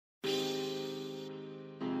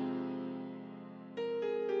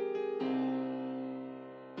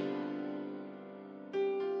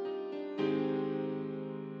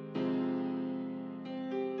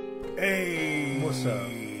Hey, What's up?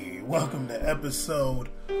 Welcome to episode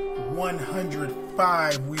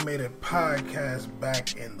 105. We made a podcast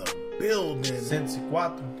back in the building. Since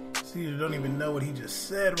cuatro. Caesar don't even know what he just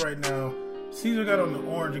said right now. Caesar got on the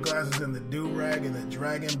orange glasses and the do-rag and the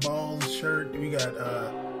Dragon Balls shirt. We got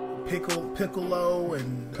Piccolo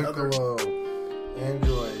and Piccolo,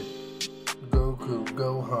 Android, Goku,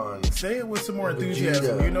 Gohan. Say it with some more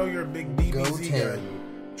enthusiasm. Vegeta, You know you're a big DBZ guy.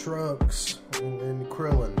 Goten, Trunks, and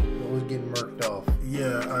Krillin. Always getting murked off.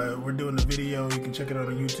 Yeah, we're doing the video. You can check it out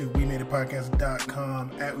on YouTube.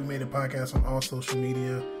 WeMadeItPodcast.com. At We Made It Podcast on all social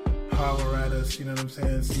media. Holler at us. You know what I'm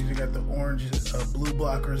saying? Caesar got the orange, blue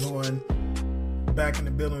blockers on. Back in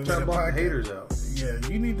the building. Try to block the haters out. Yeah,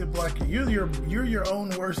 you need to block it. You're your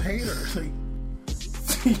own worst hater.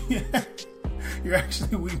 Yeah. You're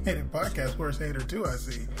actually We Made It Podcast worst hater too, I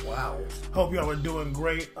see. Wow. Hope y'all are doing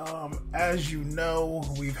great. As you know,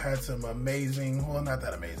 we've had some amazing, well, not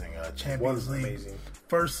that amazing, Champions League. Amazing.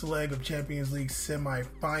 First leg of Champions League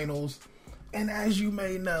semifinals. And as you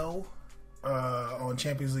may know, on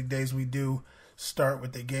Champions League days, we do start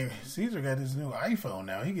with the game. Caesar got his new iPhone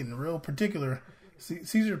now. He getting real particular.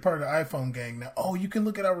 Caesar's part of the iPhone gang now. Oh, you can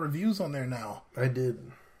look at our reviews on there now. I did.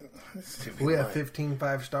 We have 15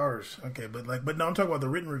 5 stars. Okay, but no, I'm talking about the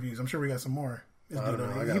written reviews. I'm sure we got some more. He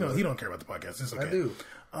don't care about the podcast. It's okay. I do.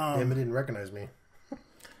 Damn, it didn't recognize me.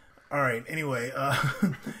 All right. Anyway,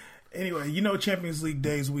 you know, Champions League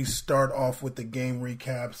days, we start off with the game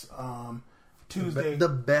recaps. Tuesday, the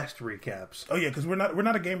best recaps. Oh yeah, because we're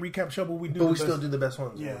not a game recap show, but we do. But we still do the best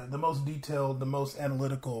ones. Yeah, the most detailed, the most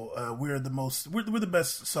analytical. We're the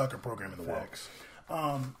best soccer program in the world.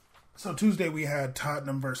 So Tuesday we had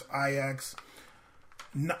Tottenham versus Ajax.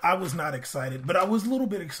 No, I was not excited, but I was a little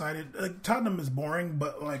bit excited. Like, Tottenham is boring,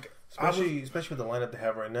 but like especially with the lineup they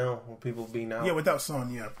have right now, with people being out. Yeah, without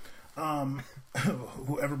Son, yeah.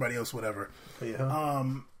 Everybody else, whatever. Yeah.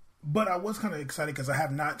 But I was kind of excited because I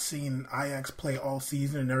have not seen Ajax play all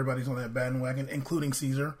season, and everybody's on that bandwagon, including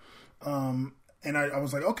Caesar. And I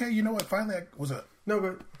was like, okay, you know what? Finally,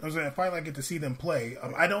 I finally get to see them play.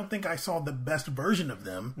 I don't think I saw the best version of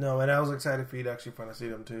them. No, and I was excited for you to actually finally see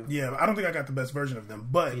them too. Yeah, I don't think I got the best version of them,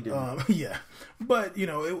 but yeah, but you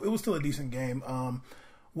know, it was still a decent game.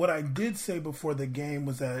 What I did say before the game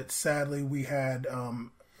was that sadly we had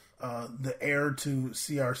the heir to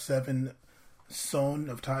CR7, Son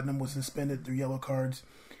of Tottenham, was suspended through yellow cards.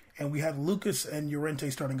 And we had Lucas and Llorente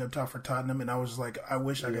starting up top for Tottenham, and I was like, I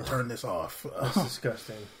wish I could turn this off. That's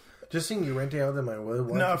disgusting. Just seeing Llorente out there, my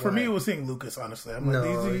way. No, for me it was seeing Lucas. Honestly, I'm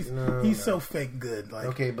like, he's so fake good. Like,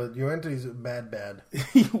 okay, but Llorente's bad.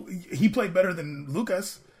 he played better than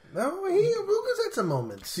Lucas. No, Lucas had some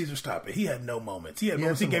moments. Caesar, stop it. He had no moments. He had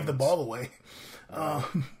moments. He gave the ball away.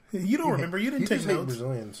 You don't remember. You didn't take notes.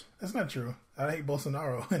 Brazilians. That's not true. I hate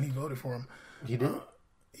Bolsonaro, and he voted for him. He did?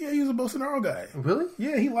 Yeah, he was a Bolsonaro guy. Really?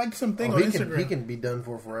 Yeah, he liked something on Instagram. He can be done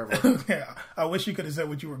for forever. Yeah, I wish you could have said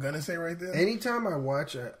what you were going to say right there. Anytime I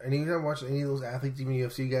watch any of those athletes, even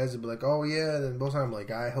UFC guys, they'll be like, oh yeah, then both times I'm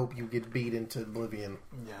like, I hope you get beat into oblivion.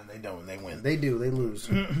 Yeah, they don't. They win. They do. They lose.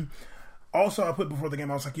 Also, I put before the game,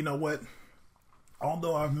 I was like, you know what?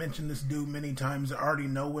 Although I've mentioned this dude many times, I already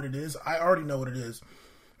know what it is.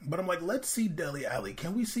 But I'm like, let's see Dele Alli.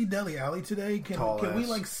 Can we see Dele Alli today? Can we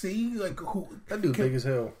like see like who? That dude big as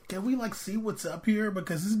hell. Can we like see what's up here?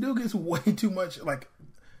 Because this dude gets way too much. Like,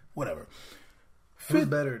 whatever. Who's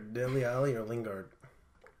better, Dele Alli or Lingard?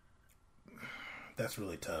 That's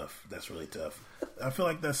really tough. I feel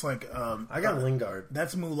like that's like I got Lingard.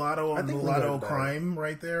 That's mulatto on mulatto crime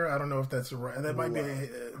right there. I don't know if that's right. That might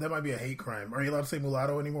be a hate crime. Are you allowed to say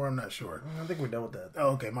mulatto anymore? I'm not sure. I think we're done with that. Oh,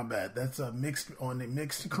 okay, my bad. That's a mixed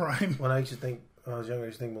crime. When I used to think when I was younger, I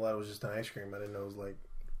used to think mulatto was just an ice cream. I didn't know it was like.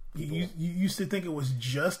 You used to think it was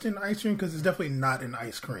just an ice cream because it's definitely not an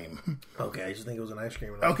ice cream. Okay, I just think it was an ice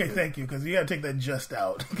cream. Okay, thank you, because you got to take that just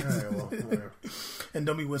out. All right, well, and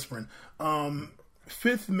don't be whispering.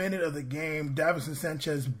 5th minute of the game, Davinson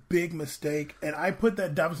Sanchez, big mistake. And I put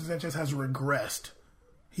that Davinson Sanchez has regressed.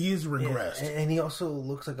 He is regressed. Yeah, and he also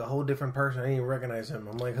looks like a whole different person. I didn't even recognize him.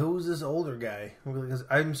 I'm like, who is this older guy? Because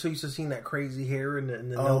I'm so used to seeing that crazy hair and the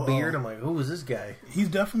no beard. I'm like, who is this guy? He's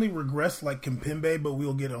definitely regressed like Kimpembe, but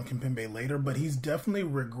we'll get on Kimpembe later. But he's definitely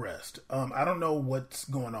regressed. I don't know what's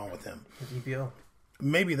going on with him. EPL.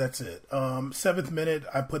 Maybe that's it. 7th minute,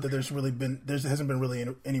 I put that there hasn't been really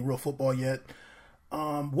any real football yet.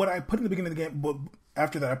 What I put in the beginning of the game, but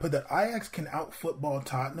after that, I put that Ajax can out-football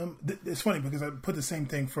Tottenham. It's funny because I put the same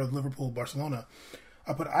thing for Liverpool, Barcelona.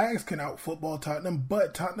 I put Ajax can out-football Tottenham,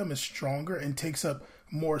 but Tottenham is stronger and takes up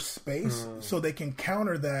more space, so they can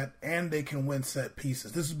counter that and they can win set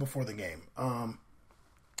pieces. This is before the game.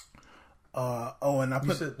 And I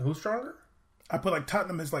put who's stronger? I put like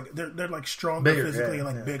Tottenham is like they're like stronger bigger, physically and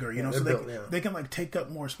like bigger, you know, so they can like take up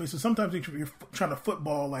more space. So sometimes you're trying to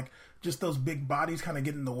football, like just those big bodies kind of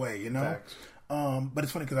get in the way, you know. Facts. But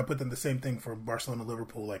it's funny because I put them the same thing for Barcelona,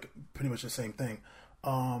 Liverpool, like pretty much the same thing.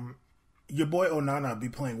 Your boy Onana be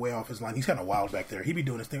playing way off his line. He's kind of wild back there. He be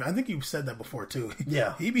doing his thing. I think you said that before too.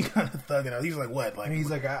 Yeah, he be kind of thugging out. He's like, what? Like he's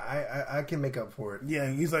like, I can make up for it. Yeah,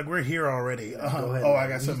 he's like, we're here already. Go ahead, I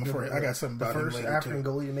got something for it. I got something about the first him later African too.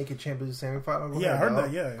 goalie to make a Champions League semifinal. Yeah, I heard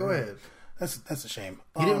that. Yeah, go ahead. That's a shame.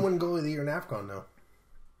 He didn't win goalie of the year in AFCON though.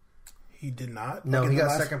 He did not. No, he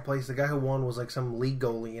got second place. The guy who won was like some league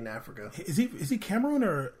goalie in Africa. Is he Cameroon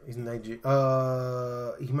or he's Nigeria?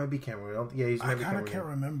 He might be Cameroon. He's. I kind of can't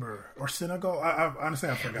remember. Or Senegal. I honestly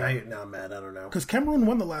I forgot. Now I'm mad. I don't know. Because Cameroon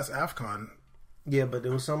won the last AFCON. Yeah, but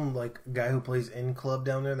there was some like guy who plays in club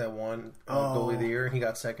down there that won goalie of the year, and he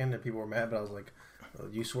got second, and people were mad. But I was like,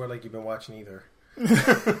 you swear like you've been watching either.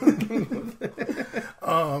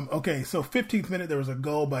 Okay, so 15th minute there was a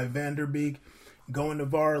goal by Van der Beek. Going to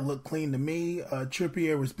VAR looked clean to me.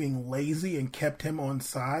 Trippier was being lazy and kept him on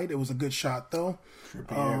side. It was a good shot though.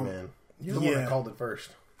 Trippier, man, you're the one that called it first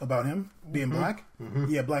about him being black.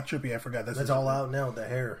 Yeah, Black Trippier. I forgot that's all out now with the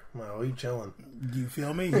hair. Well, you chilling? You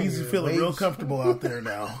feel me? He's feeling real comfortable out there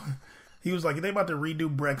now. He was like, "If they about to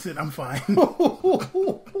redo Brexit, I'm fine."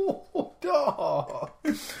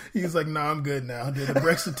 He's like, "Nah, I'm good now." Dude, the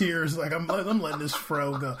Brexiteers like, I'm letting this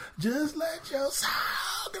fro go. Just let your soul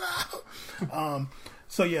go.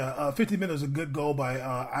 So yeah, 50 minutes was a good goal by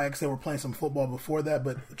Ajax. They were playing some football before that,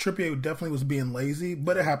 but Trippier definitely was being lazy.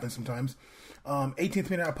 But it happens sometimes. 18th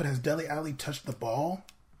minute, I put, has Dele Alli touched the ball?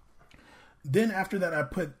 Then after that, I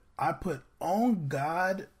put, on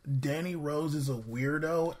God, Danny Rose is a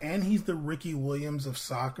weirdo, and he's the Ricky Williams of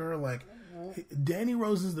soccer. Like, Danny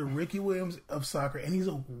Rose is the Ricky Williams of soccer, and he's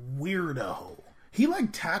a weirdo. He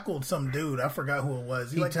like tackled some dude. I forgot who it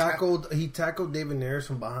was. He tackled David Neres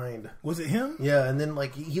from behind. Was it him? Yeah, and then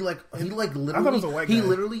like he literally. I thought it was a white guy.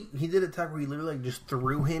 He did a tackle. He literally like just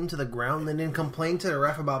threw him to the ground, and then complained to the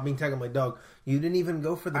ref about being tackled. I'm like, dog, you didn't even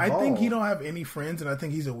go for the ball. I think he don't have any friends, and I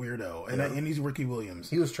think he's a weirdo, and he's Ricky Williams.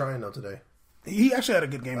 He was trying though today. He actually had a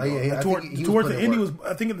good game. Towards the end,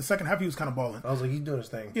 I think in the second half he was kind of balling. I was like, he's doing his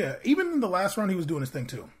thing. Yeah, even in the last round, he was doing his thing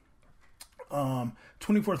too.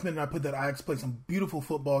 24th minute, I put that Ajax played some beautiful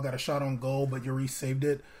football, got a shot on goal, but Lloris saved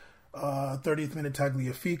it. 30th minute,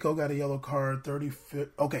 Tagliafico got a yellow card.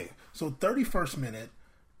 31st minute,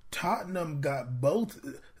 Tottenham got both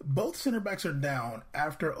center backs are down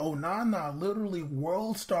after Onana literally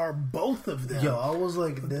world star both of them. Yo, I was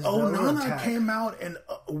like, this Onana came out and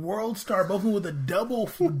world star both of them with a double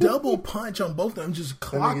punch on both of them, just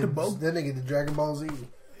clocked both. Then they get the Dragon Ball Z.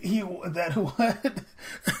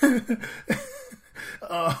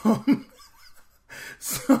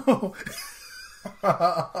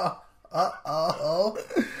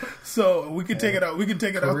 So we can take it out. We can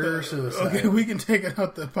take it out the suicide. Okay, we can take it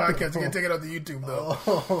out the podcast. We can take it out the YouTube though.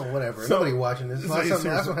 Oh, whatever. So, nobody watching this.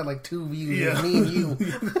 Last one had like 2 views. Yeah. Me and you.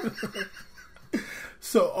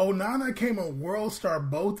 So Onana came on world star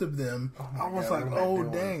both of them. I was like, oh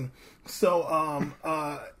dang. So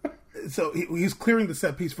so he's clearing the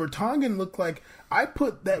set piece. Vertonghen looked like, I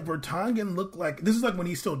put that Vertonghen looked like, this is like when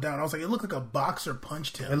he's still down. I was like, it looked like a boxer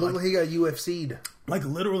punched him. It looked like he got UFC'd. Like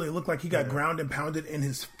literally, it looked like he got ground and pounded in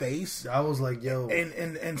his face. I was like, yo.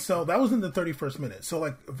 And so that was in the 31st minute. So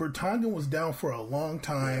like Vertonghen was down for a long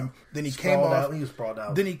time. Yeah. Then he came off. He was sprawled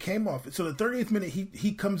out. Then he came off. So the 30th minute,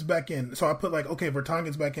 he comes back in. So I put like, okay,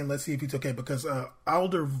 Vertonghen's back in. Let's see if he's okay, because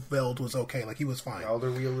Alderweireld was okay. Like he was fine.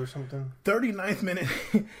 Alderweireld or something. 39th minute,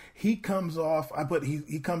 he comes off. I put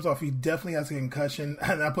he comes off. He definitely has a concussion,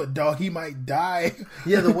 and I put, dog, he might die.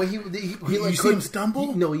 Yeah, the way he like, you see him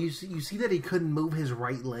stumble. You see that he couldn't move his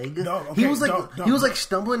right leg. Dog, okay, he was like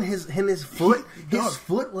stumbling his foot. His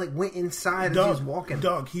foot like went inside as he was walking.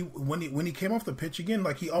 Dog, when he came off the pitch again,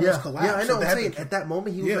 like he almost collapsed. Yeah, I know. So I'm saying at that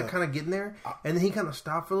moment he was like kind of getting there, and then he kind of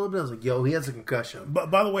stopped for a little bit. I was like, yo, he has a concussion.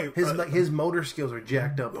 But by the way, his motor skills are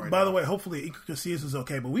jacked up. By the way, hopefully Iker Casillas is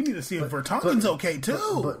okay, but we need to see if Vertonghen's okay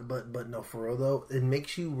too. But no, for real though, it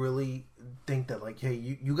makes you really think that like, hey,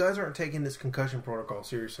 you guys aren't taking this concussion protocol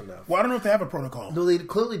serious enough. Well, I don't know if they have a protocol. No, they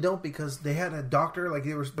clearly don't, because they had a doctor, like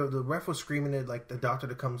the ref was screaming at like the doctor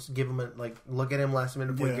to come give him look at him last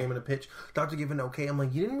minute before he gave him a pitch. Doctor giving okay. I'm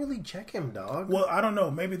like, you didn't really check him, dog. Well, I don't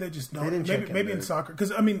know. Maybe they just don't. Maybe in soccer,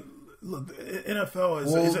 because I mean, look,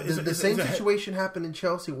 NFL is the same situation happened in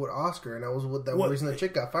Chelsea with Oscar, and that was what the reason the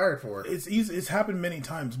chick got fired for. It's easy. It's happened many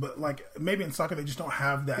times, but like maybe in soccer they just don't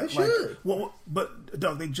have that. They should. But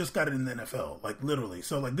Doug, they just got it in the NFL, like literally.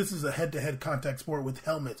 So like this is a head-to-head contact sport with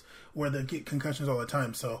helmets where they get concussions all the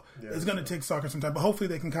time. So it's going to take soccer some time, but hopefully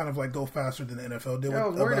they can kind of like go faster than the NFL did. I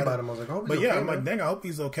was worried about him. I was like, I hope he's okay, I'm like, dang, I hope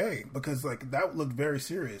he's okay because like that looked very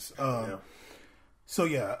serious. So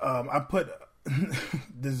I put.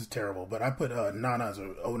 This is terrible, but I put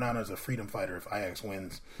Onana as a freedom fighter if Ajax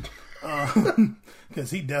wins,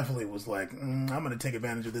 because he definitely was like, I'm going to take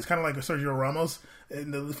advantage of this, kind of like Sergio Ramos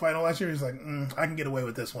in the final last year. He's like, I can get away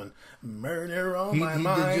with this one, murder on my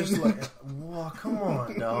mind. Just like, well, come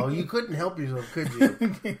on, no, you couldn't help yourself, could you?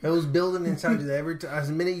 It was building inside you every time,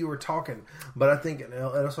 as a minute you were talking. But I think it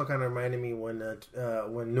also kind of reminded me when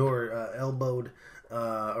Neuer elbowed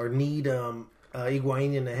or kneed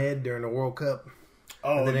Higuain in the head during the World Cup.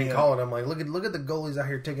 Oh, and they didn't call it. I'm like, look at the goalies out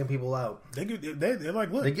here taking people out. They're like,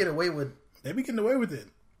 look, they get away with. They be getting away with it.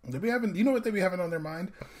 They be having, you know what they be having on their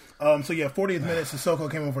mind. 40th minute, Sissoko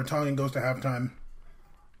came over. Tonyan goes to halftime.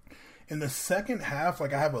 In the second half,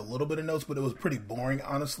 like I have a little bit of notes, but it was pretty boring,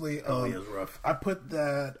 honestly. It was rough. I put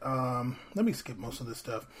that. Let me skip most of this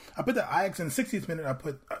stuff. I put that Ajax in the 60th minute. I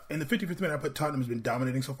put in the 55th minute. I put Tottenham's been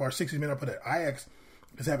dominating so far. 60th minute, I put that Ajax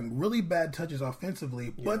is having really bad touches offensively,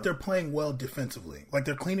 but they're playing well defensively. Like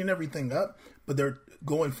they're cleaning everything up, but they're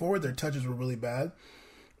going forward. Their touches were really bad.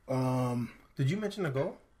 Did you mention a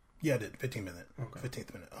goal? Yeah, I did. 15th minute.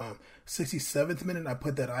 15th minute. 67th minute, I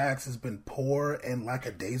put that Ajax has been poor and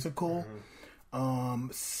lackadaisical.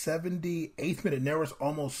 78th minute, Neres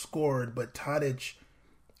almost scored, but Tadic...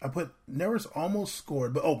 I put Neres almost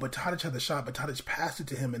scored, but Tadic had the shot, but Tadic passed it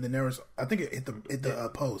to him, and then Neres, I think it hit the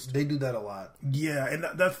post. They do that a lot. Yeah, and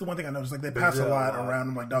that's the one thing I noticed. Like they pass a lot around.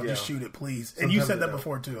 I'm like, dog, just shoot it, please. Sometimes and you said that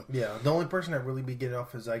before too. Yeah, the only person that really be getting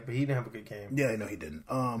off is Ike, but he didn't have a good game. Yeah, no, he didn't.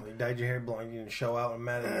 He dyed your hair blonde. You didn't show out and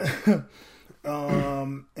mad at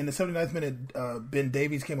in the 79th minute, Ben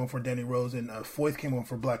Davies came on for Danny Rose, and Foyth came on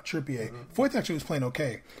for Black Trippier. Foyth actually was playing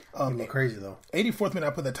okay. He looked crazy though. 84th minute,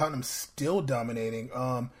 I put that Tottenham still dominating.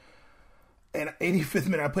 And 85th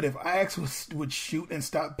minute, I put if Ajax would shoot and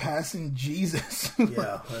stop passing, Jesus.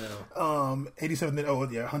 Yeah, I know. 87th minute,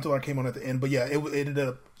 Huntelaar came on at the end, but yeah, it ended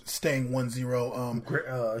up staying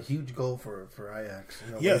 1-0. Huge goal for Ajax.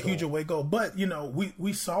 Huge away goal. But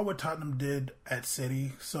we saw what Tottenham did at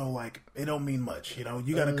City, so like it don't mean much. You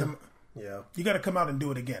got to come. Yeah, you got to come out and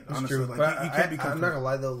do it again. That's honestly, true. like you can't be. I'm not gonna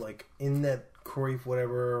lie though. Like in that Cruyff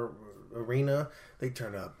whatever arena, they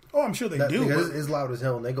turn up. Oh, I'm sure they do. Because it's loud as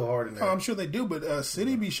hell and they go hard in there. Oh, I'm sure they do, but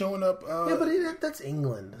City be showing up. Yeah, but that's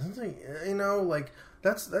England. It's like,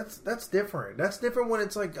 that's different. That's different when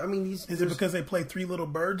it's like, I mean, is it because they play Three Little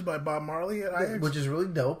Birds by Bob Marley at Ajax? Which is really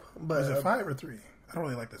dope. But is it 5 or 3? I don't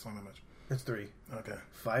really like that song that much. It's 3. Okay.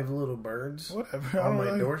 5 Little Birds? Whatever. On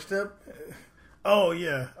my doorstep? Oh,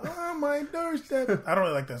 yeah. On my doorstep. I don't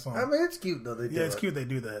really like that song. I mean, it's cute, though. It's cute they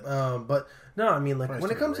do that. But, no, I mean, like,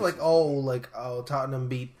 when it comes to, Tottenham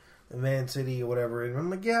beat Man City or whatever, and I'm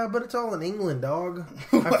like, yeah, but it's all in England, dog.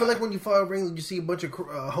 I feel like when you fly over England, you see a bunch of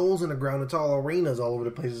holes in the ground. It's all arenas all over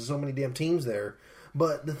the place. There's so many damn teams there.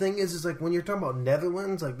 But the thing is like when you're talking about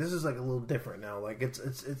Netherlands, like this is like a little different now. Like it's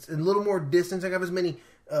a little more distance. I have as many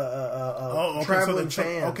traveling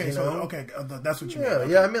fans. That's what you meant.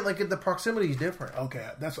 Yeah, I meant like the proximity is different. Okay,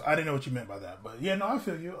 I didn't know what you meant by that, but yeah, no, I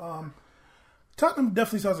feel you. Tottenham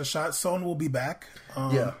definitely still has a shot. Son will be back.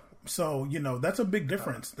 So, that's a big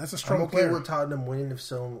difference. That's a strong player. I'm okay with Tottenham winning if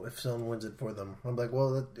Son wins it for them. I'm like,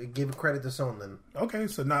 well, give credit to Son then. Okay,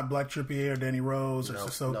 so not Black Trippier or Danny Rose or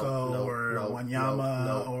Sissoko or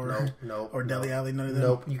Wanyama or Dele Alli, none of them?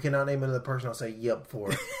 Nope, you cannot name another person I'll say yep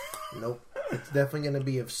for. Nope. It's definitely going to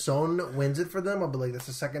be if Son wins it for them, I'll be like, that's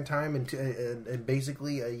the second time in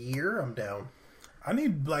basically a year, I'm down. I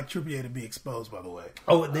need Black Trippier to be exposed, by the way.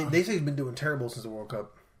 Oh, they say he's been doing terrible since the World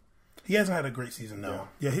Cup. He hasn't had a great season though.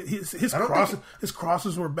 Yeah, his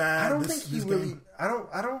crosses were bad. I don't think he really. I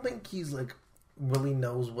don't think he's like really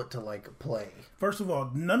knows what to like play. First of all,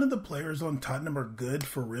 none of the players on Tottenham are good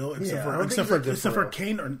for real, except for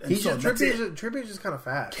Kane and Son. Trippier's just kind of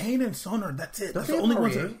fast. Kane and Son are that's it. That's the only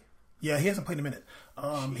ones. Yeah, he hasn't played in a minute.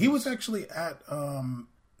 He was actually at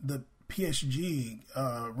the PSG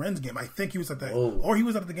Rennes game. I think he was at that, or he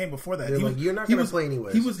was at the game before that. You're not going to play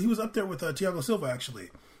anyways. He was up there with Thiago Silva actually.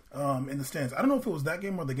 In the stands. I don't know if it was that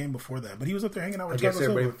game or the game before that, but he was up there hanging out with Thiago Silva. I guess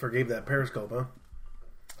everybody forgave that Periscope, huh?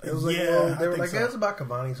 It was like, they were like, it's about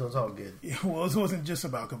Cavani, so it's all good. Yeah, well, it wasn't just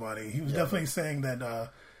about Cavani. He was definitely saying that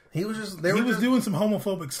He was just doing some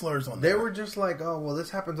homophobic slurs on there. They were just like, oh, well, this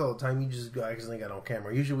happens all the time. You just accidentally got on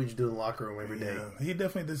camera. Usually we just do it in the locker room every day. He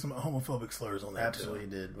definitely did some homophobic slurs on there. Absolutely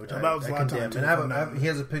did. Which about I condemn. And he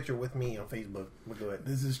has a picture with me on Facebook. We'll go ahead.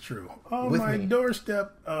 This is true. On my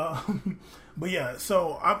doorstep. But yeah,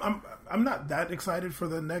 so I'm not that excited for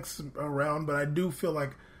the next round, but I do feel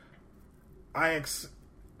like Ajax...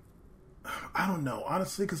 I don't know,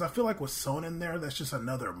 honestly, because I feel like with Son in there, that's just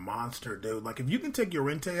another monster, dude. Like, if you can take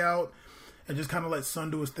Llorente out and just kind of let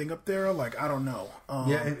Son do his thing up there, like, I don't know.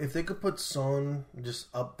 If they could put Son just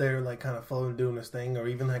up there, like, kind of floating, doing his thing, or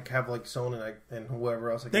even like have like Son and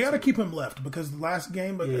whoever else. They got to keep him left because last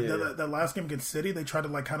game, that last game against City, they tried to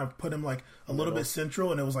like kind of put him like a little bit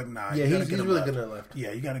central, and it was like, nah. Yeah, he's really good at left.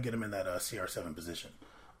 Yeah, you got to get him in that CR7 position.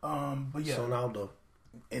 But yeah, Sonaldo,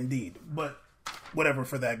 indeed, but. Whatever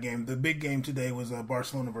for that game. The big game today was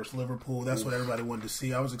Barcelona versus Liverpool. That's what everybody wanted to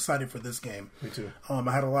see. I was excited for this game. Me too.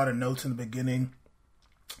 I had a lot of notes in the beginning.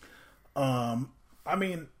 I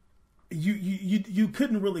mean, you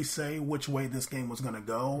couldn't really say which way this game was going to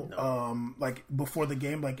go. No. Like before the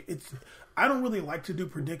game, like I don't really like to do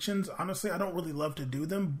predictions. Honestly, I don't really love to do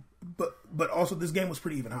them. But also this game was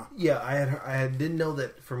pretty even, huh? Yeah, I didn't know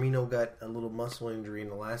that Firmino got a little muscle injury in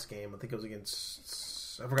the last game. I think it was against.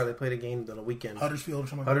 I forgot they played a game on the weekend. Huddersfield or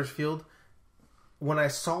something. Huddersfield. When I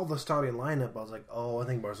saw the starting lineup, I was like, "Oh, I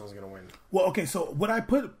think Barcelona's going to win." Well, okay. So what I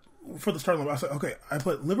put for the starting lineup, I said, "Okay, I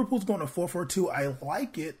put Liverpool's going to 4-4-2. I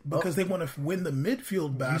like it because they want to win the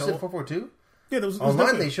midfield battle." You said 4-4-2? Yeah, there was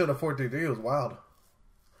online. They showed a 4-3-3. It was wild.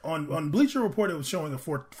 On Bleacher Report, it was showing a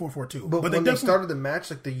 4-4-2. But when they started the match,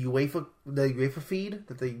 like the UEFA feed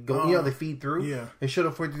that they go, they feed through. Yeah, they showed a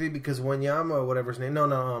 4-3-3 because Wanyama or whatever his name,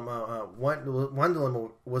 Wijnaldum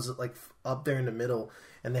was like up there in the middle,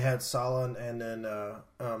 and they had Salah and then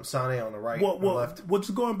Sane on the right, and left. What's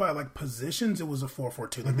going by like positions? It was a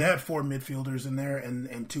 4-4-2. Like they had 4 midfielders in there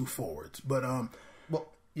and 2 forwards, but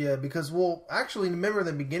Yeah, because, actually, remember in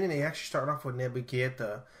the beginning, they actually started off with Naby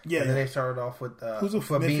Keita. Yeah. And then they started off with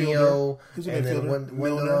Fabinho. And then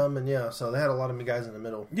Wijnaldum. And, so they had a lot of guys in the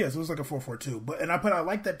middle. Yeah, so it was like a 4-4-2. I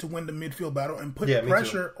like that to win the midfield battle and put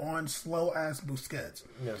pressure on slow-ass Busquets.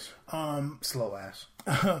 Yes. Slow-ass.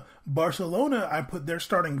 Barcelona, I put their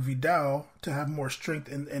starting Vidal to have more strength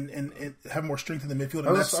and have more strength in the midfield,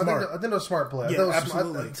 and that's smart. I think it was a smart play. Yeah,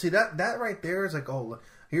 absolutely. See, that right there is like,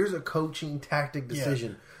 here's a coaching tactic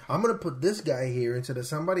decision. Yeah. I'm going to put this guy here instead of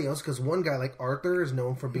somebody else because one guy like Arthur is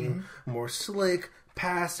known for being more slick,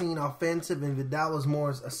 passing, offensive, and Vidal is more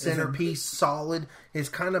a centerpiece, solid. It's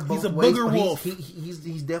kind of both ways. He's a booger wolf.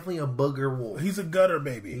 He's definitely a booger wolf. He's a gutter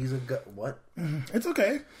baby. He's a what? It's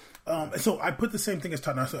okay. So I put the same thing as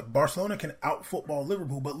Tottenham. I said Barcelona can out-football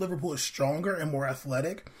Liverpool, but Liverpool is stronger and more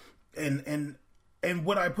athletic. And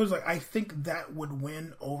what I put is like I think that would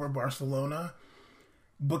win over Barcelona.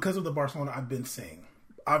 Because of the Barcelona I've been seeing.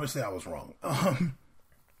 Obviously, I was wrong.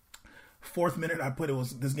 4th minute, I put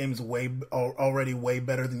this game is already way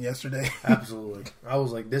better than yesterday. Absolutely. I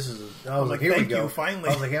was like, here we go. Finally.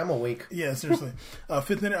 I was like, hey, I'm awake. Yeah, seriously.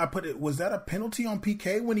 5th minute, I put was that a penalty on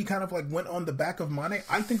PK when he kind of like went on the back of Mane?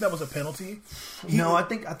 I think that was a penalty. I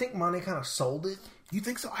think Mane kind of sold it. You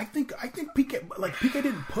think so? I think PK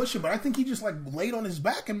didn't push him, but I think he just like laid on his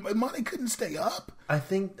back and Mane couldn't stay up. I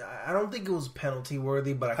don't think it was penalty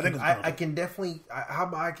worthy, but I can definitely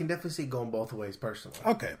see it going both ways personally.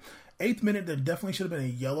 Okay. 8th minute, there definitely should have been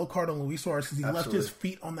a yellow card on Luis Suarez because he left his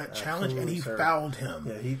feet on that challenge and he fouled him.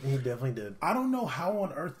 Yeah, he definitely did. I don't know how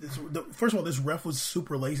on earth first of all, this ref was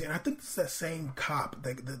super lazy, and I think it's that same cop.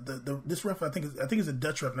 This ref, I think is a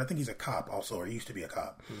Dutch ref, and I think he's a cop also, or he used to be a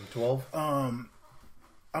cop. 12.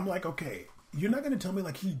 I'm like, okay, you're not going to tell me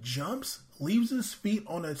like he jumps, leaves his feet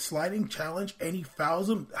on a sliding challenge, and he fouls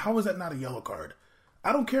him? How is that not a yellow card?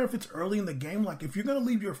 I don't care if it's early in the game. Like, if you're going to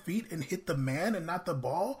leave your feet and hit the man and not the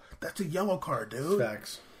ball, that's a yellow card, dude.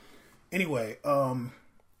 Facts. Anyway,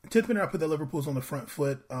 10th minute, I put that Liverpool's on the front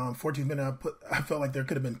foot. 14th minute, I felt like there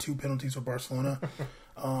could have been 2 penalties for Barcelona.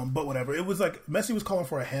 But whatever. It was like Messi was calling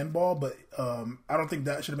for a handball, but I don't think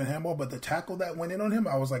that should have been handball. But the tackle that went in on him,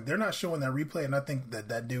 I was like, they're not showing that replay, and I think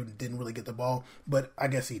that dude didn't really get the ball, but I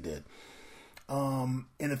guess he did. In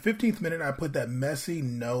the 15th minute, I put that Messi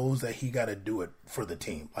knows that he got to do it for the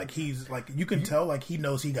team. Like he's like, you can tell like he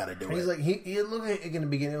knows he got to do it. He's like he looked like in the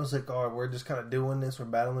beginning. It was like, oh, we're just kind of doing this. We're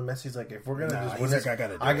battling. Messi's like, if we're gonna just win this, like,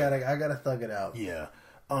 I gotta thug it out. Yeah.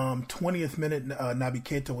 20th minute, Naby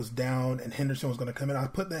Keita was down and Henderson was going to come in. I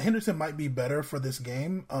put that Henderson might be better for this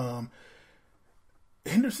game.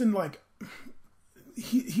 Henderson, like,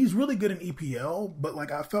 he's really good in EPL, but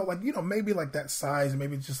like I felt like, maybe like that size,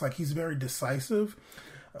 maybe it's just like he's very decisive.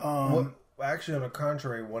 I actually, on the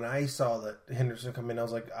contrary, when I saw that Henderson come in, I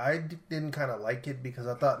was like, I didn't kind of like it because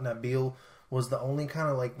I thought Nabil was the only kind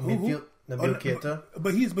of like midfield. Nabil Keita,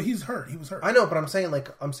 but he's hurt. He was hurt. I know, but I'm saying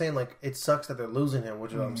like it sucks that they're losing him,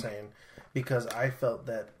 which is what I'm saying. Because I felt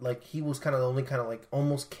that like he was kind of the only kind of like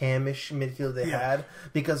almost Cam-ish midfield they had.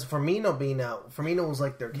 Because Firmino being out, Firmino was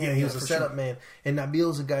like their Cam. He was a setup man, and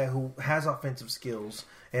Nabil's a guy who has offensive skills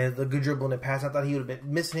and the good dribble in the pass. I thought he would have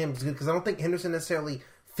been missing him because I don't think Henderson necessarily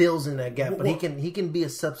fills in that gap, but he can be a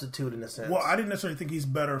substitute in a sense. Well, I didn't necessarily think he's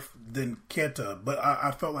better than Keita, but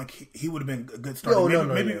I felt like he would have been a good starter.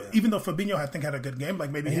 Maybe even though Fabinho I think had a good game, like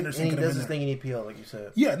maybe Henderson could have been there. He does his thing in EPL, like you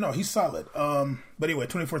said. Yeah, no, he's solid. But anyway,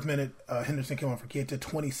 24th minute, Henderson came on for Keita.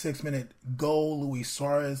 26th minute goal, Luis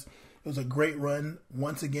Suarez. It was a great run.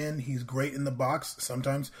 Once again, he's great in the box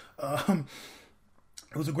sometimes.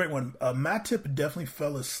 It was a great one. Matip definitely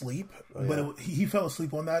fell asleep, but he fell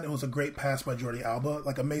asleep on that. It was a great pass by Jordi Alba,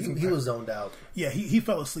 like amazing. He was zoned out. Yeah, he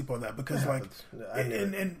fell asleep on that because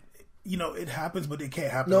and you know it happens, but it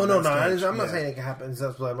can't happen. No. I'm not saying it can happen.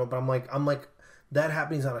 That's what but I'm like that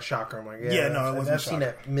happening's not a shocker. I'm like, it wasn't. I've seen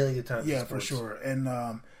that millions of times. Yeah, for sure. And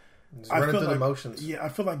I feel like emotions. Yeah, I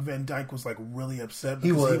feel like Van Dijk was like really upset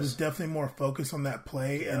because he was definitely more focused on that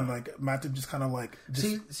play, and like Matip just kind of like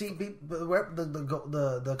the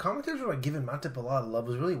commentators were like giving Matip a lot of love.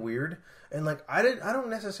 It was really weird, and like I don't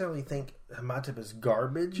necessarily think Matip is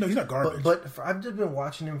garbage. No, he's not garbage. But I've just been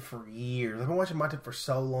watching him for years. I've been watching Matip for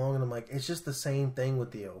so long, and I'm like, it's just the same thing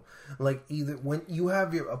with you. Like either when you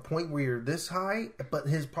have a point where you're this high, but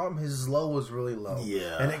his low was really low.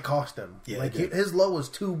 Yeah, and it cost him. Yeah, like his low was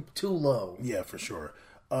too low. Yeah, for sure.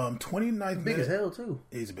 29th minute. Big as hell, too.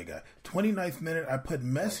 He's a big guy. 29th minute, I put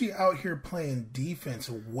Messi out here playing defense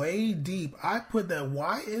way deep. I put that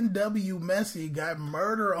YNW Messi got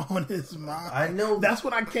murder on his mind. I know. That's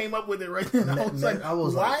what I came up with it right then. I was like,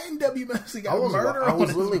 YNW Messi got murder on his mind. I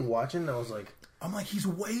was literally watching, I was like... I'm like, he's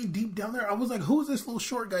way deep down there. I was like, who's this little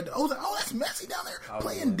short guy? I was like, oh, that's Messi down there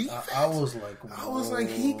playing defense. I was like, whoa. I was like,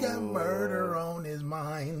 he got murder on his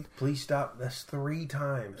mind. Please stop. That's 3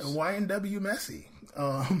 times. YNW Messi.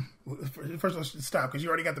 First of all, stop because you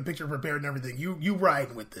already got the picture prepared and everything. You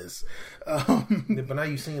riding with this, but now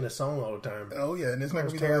you singing a song all the time. Oh yeah, and it's not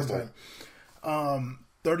gonna be the last time.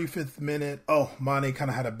 35th minute. Oh, Mane kind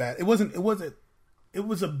of had a bad. It was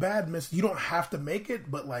a bad miss. You don't have to make it,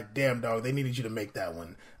 but like, damn dog, they needed you to make that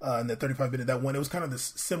one. In the 35 minute, that one, it was kind of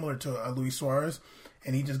similar to Luis Suarez,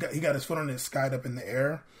 and he got his foot on it, skied up in the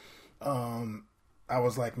air. I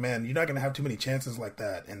was like, man, you're not going to have too many chances like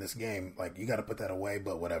that in this game. Like, you got to put that away,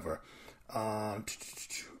 but whatever.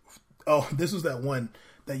 This was that one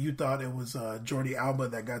that you thought it was Jordi Alba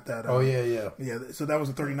that got that. Yeah, so that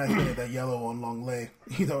was the 39th minute, that yellow on Longley.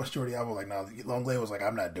 You thought it was Jordi Alba. Like, no, Longley was like,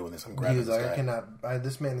 I'm not doing this. I'm grabbing this guy. I cannot.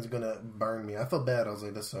 This man is going to burn me. I felt bad. I was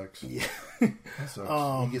like, that sucks. Yeah. That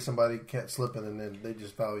sucks. You get somebody can't slipping and then they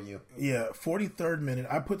just foul you. Yeah, 43rd minute.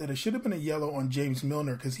 I put that it should have been a yellow on James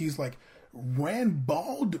Milner because he's like,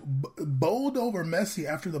 bowled over Messi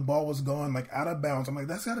after the ball was gone, like out of bounds. I'm like,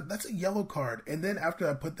 that's a yellow card. And then after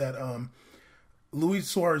I put that, Luis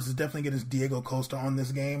Suarez is definitely getting his Diego Costa on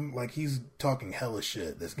this game. Like, he's talking hella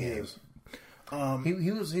shit this game.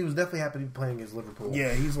 He was definitely happy to be playing against Liverpool.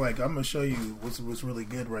 Yeah, he's like, I'm gonna show you what's really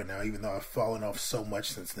good right now, even though I've fallen off so much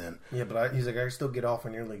since then. Yeah, but he's like, I can still get off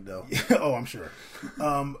in your league though. Oh, I'm sure.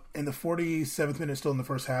 In the 47th minute, still in the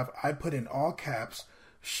first half, I put in all caps,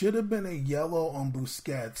 should have been a yellow on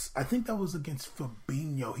Busquets. I think that was against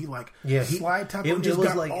Fabinho. Slide tackle. It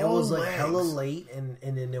was like hella late, and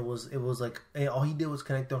then it was like all he did was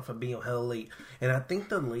connect on Fabinho hella late. And I think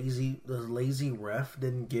the lazy ref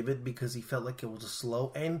didn't give it because he felt like it was a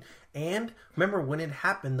slow. And remember when it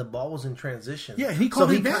happened, the ball was in transition. Yeah, he called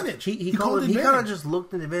advantage. He kind of just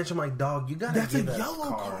looked at the advantage. I'm like, dog, you got to give that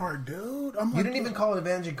yellow card, dude. You didn't even call it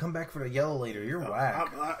advantage and come back for the yellow later. You're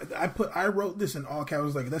whack. I wrote this in all caps. I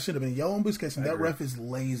was like, that should have been yellow on Busquets, and that ref is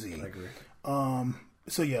lazy. I agree.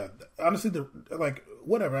 So yeah, honestly,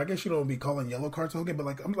 whatever. I guess you don't be calling yellow cards okay, but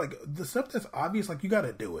like, I'm like, the stuff that's obvious, like, you got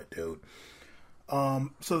to do it, dude.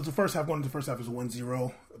 So the first half, going into the first half is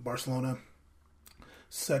 1-0 Barcelona.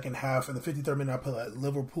 Second half, in the 53rd minute, I put that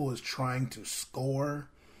Liverpool is trying to score.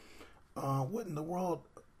 What in the world?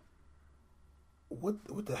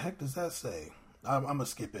 What the heck does that say? I'm gonna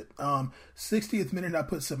skip it. 60th minute, I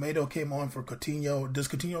put Semedo came on for Coutinho. Does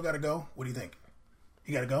Coutinho gotta go? What do you think?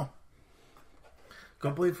 He gotta go?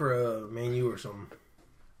 Go play for a Man U or something.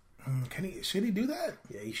 Should he do that?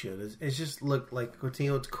 Yeah, he should. It's just look like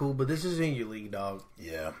Coutinho. It's cool, but this isn't your league, dog.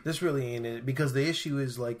 Yeah, this really ain't it. Because the issue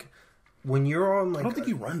is like when you're on like, I don't think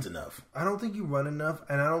he runs enough. I don't think you run enough,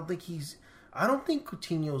 and I don't think he's I don't think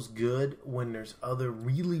Coutinho's good when there's other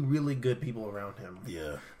really, really good people around him.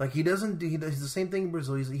 Yeah. Like, he does the same thing in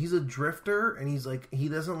Brazil. He's a drifter, and he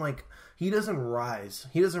doesn't rise.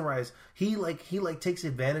 He doesn't rise. He takes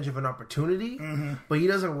advantage of an opportunity, but he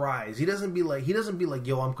doesn't rise. He doesn't be like,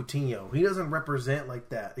 yo, I'm Coutinho. He doesn't represent like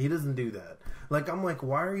that. He doesn't do that. Like, I'm like,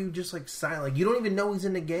 why are you just like silent? Like, you don't even know he's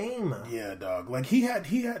in the game. Yeah, dog. Like, he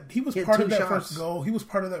was part of that first goal. He was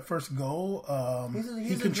part of that first goal.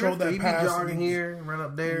 He controlled that pass. He be jogging here, run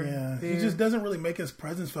up there. Yeah, he just doesn't really make his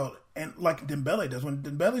presence felt. And like Dembele does, when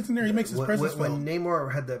Dembele's in there, he makes his presence felt. When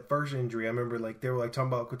Neymar had that first injury, I remember like they were like talking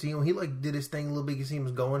about Coutinho. He like did his thing a little bit because he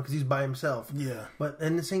was going because he's by himself. Yeah.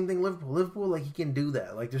 And the same thing, Liverpool, like, he can do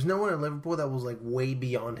that. Like, there's no one in Liverpool that was like way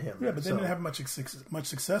beyond him. Yeah, but they didn't have much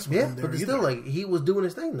success with him there. But still, like, he was doing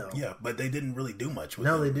his thing though. Yeah, but they didn't really do much with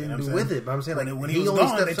him. No, they didn't do with it. But I'm saying, like, when he was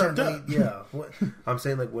gone, they turned up. I'm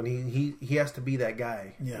saying, like, when he has to be that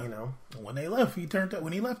guy. Yeah. You know, when they left, he turned up.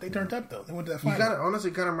 When he left, they turned up though. They went to that final.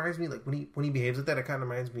 Honestly, kind of reminds me, like, when he behaves like that, it kind of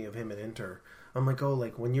reminds me of him at Inter. I'm like, oh,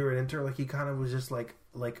 like, when you're at Inter, like, he kind of was just like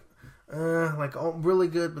oh, really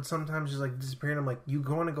good, but sometimes just like disappearing. I'm like, you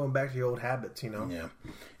want to go back to your old habits, you know?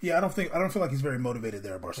 Yeah. I don't feel like he's very motivated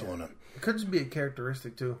there at Barcelona. Yeah. It could just be a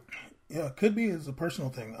characteristic too. Yeah, it could be. It's a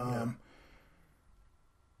personal thing.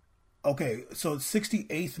 Okay, so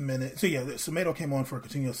 68th minute. So yeah, Semedo came on for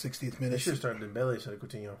Coutinho's 60th minute. They should have started Dembele instead of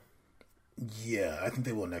Coutinho. Yeah, I think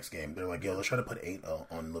they will next game. They're like, yo, let's try to put 8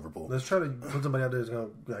 on Liverpool. Let's try to put somebody out there that's going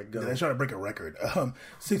to like go. Let's try to break a record.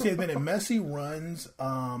 68th minute, Messi runs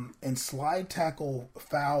and slide tackle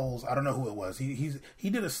fouls. I don't know who it was. He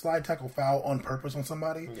did a slide tackle foul on purpose on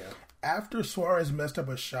somebody. Yeah. After Suarez messed up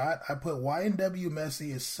a shot, I put YNW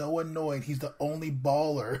Messi is so annoyed. He's the only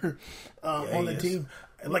baller on the team.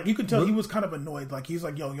 Like, you could tell he was kind of annoyed. Like, he's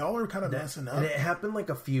like, yo, y'all are kind of messing up. And it happened like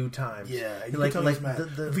a few times. Yeah. You like, could tell he's mad.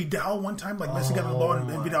 Vidal one time, like, Messi got the ball and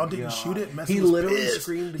Vidal didn't shoot it. Messi he was literally pissed.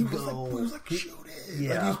 screamed He was like, shoot it.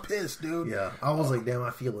 Yeah. Like, he's pissed, dude. Yeah. I was like, damn,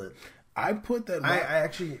 I feel it. I put that. I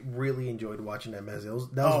actually really enjoyed watching that Messi.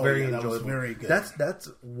 That was very enjoyable. That was very good.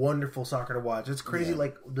 That's wonderful soccer to watch. It's crazy. Yeah.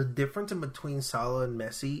 Like, the difference in between Salah and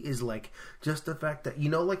Messi is like just the fact that, you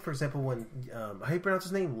know, like, for example, when how do you pronounce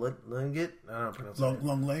his name? Lenglet? I don't know pronounce his name.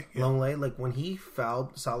 Longley. Yeah. Longley. Like, when he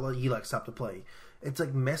fouled Salah, he like stopped the play. It's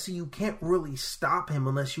like Messi, you can't really stop him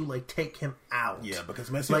unless you like take him out. Yeah,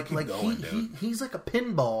 because Messi like going, he's like a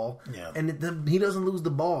pinball. Yeah, and he doesn't lose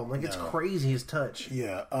the ball. Like, it's crazy his touch.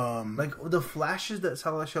 Yeah, like the flashes that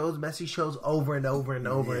Salah shows, Messi shows over and over and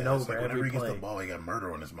over and over. Like whenever he gets the ball, he got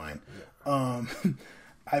murder on his mind. Yeah.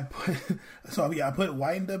 I put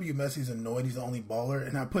YNW Messi's annoyed. He's the only baller,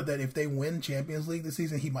 and I put that if they win Champions League this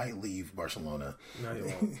season, he might leave Barcelona. No,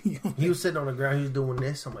 he won't. He was sitting on the ground. He was doing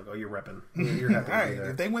this. I'm like, oh, you're repping. You're happy. All right,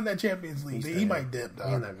 if they win that Champions League, he might dip. Dog.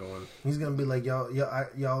 He's not going. He's gonna be like,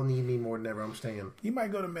 y'all need me more than ever. I'm staying. He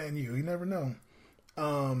might go to Man U. You never know.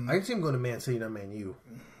 I can see him going to Man City, not Man U.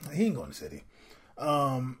 He ain't going to City.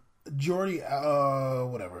 Jordi,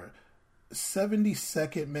 whatever.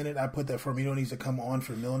 72nd minute, I put that Firmino needs to come on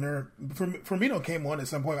for Milner. Firmino came on at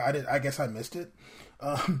some point. I guess I missed it.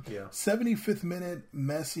 75th minute,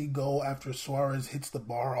 Messi goal after Suarez hits the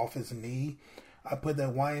bar off his knee. I put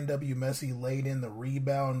that YNW Messi laid in the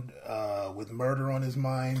rebound with murder on his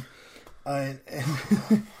mind. Oh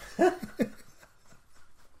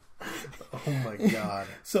my God.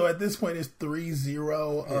 So at this point, it's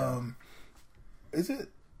 3-0. Yeah. Is it?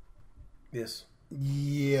 Yes.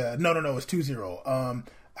 Yeah. No, it's 2-0.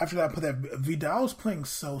 After that, I put that Vidal's playing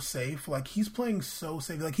so safe. Like, he's playing so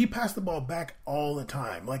safe. Like, he passed the ball back all the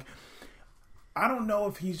time. Like, I don't know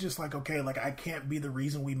if he's just like, okay, like, I can't be the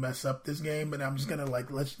reason we mess up this game, and I'm just gonna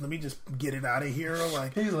like let me just get it out of here.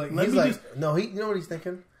 Like, you know what he's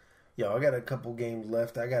thinking? Yo, I got a couple games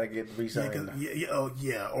left. I gotta get re-signed.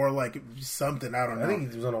 Or like something. I don't know. I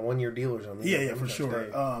think he was on a 1-year deal or something. Yeah, for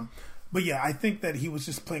sure. But yeah, I think that he was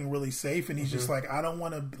just playing really safe, and he's just like, I don't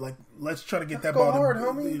want to, like, let's try to get that ball. Go hard,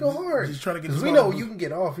 homie. Go hard. Just try to get. Because we know you can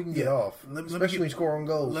get off. You can get off, especially when you score on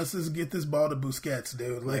goals. Let's just get this ball to Busquets,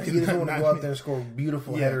 dude. Like, he doesn't want to go out there and score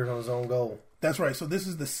beautiful headers on his own goal. That's right. So this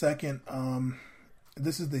is the second.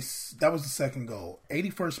 That was the second goal.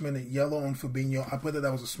 81st minute, yellow on Fabinho. I put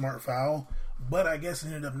that was a smart foul. But I guess it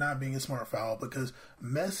ended up not being a smart foul because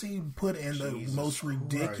Messi put in the most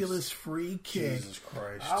ridiculous free kick. Jesus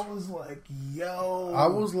Christ. I was like, yo. I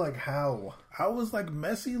was like, how? I was like,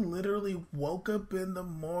 Messi literally woke up in the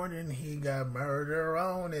morning. He got murder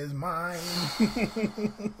on his mind.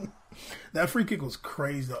 That free kick was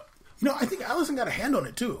crazy. You know, I think Alisson got a hand on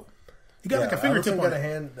it too. He got like a fingertip on got it. A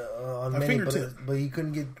hand on a many, fingertip, but he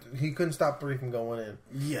couldn't stop 3 from going in.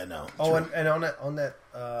 Yeah, no. Oh, and on that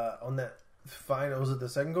Fine. Was it the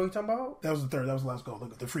second goal you talking about? That was the third. That was the last goal.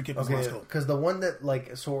 Look, the free kick was the last goal. Because the one that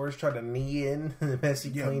like Suarez tried to knee in and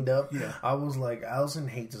Messi cleaned up. Yeah. I was like, Alisson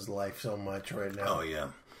hates his life so much right now. Oh yeah.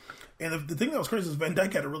 And the thing that was crazy is Van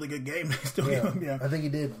Dijk had a really good game. I think he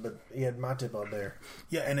did, but he had Matip out there.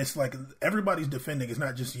 Yeah, and it's like everybody's defending. It's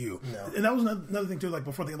not just you. No. And that was another thing too. Like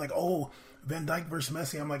before, they like, oh, Van Dijk versus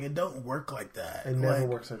Messi. I'm like, it don't work like that. It never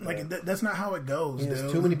works like that. That's not how it goes.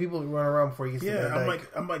 There's too many people run around before he gets to Van Dijk.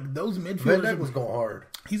 I'm like those midfielders. Van Dijk was going hard.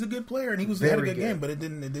 He's a good player, and he had a good game, but it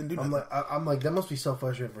didn't do nothing. I'm like that must be so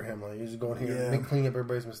frustrating for him. Like he's just going here and cleaning up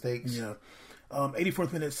everybody's mistakes. Yeah.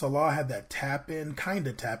 84th minute, Salah had that tap in,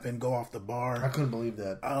 go off the bar. I couldn't believe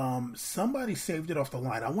that. Somebody saved it off the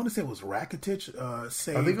line. I want to say it was Rakitic.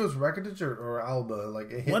 Saved. I think it was Rakitic or Alba. Like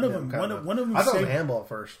it hit one of them. One of them. I thought it was handball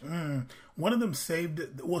first. One of them saved.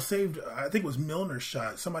 I think it was Milner's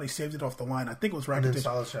shot. Somebody saved it off the line. I think it was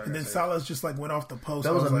Rakitic. And then Salah's just like went off the post.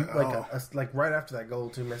 That was like right after that goal,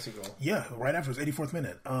 too. Messi goal. Yeah, right after. It was 84th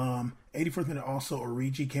minute. 84th minute. Also,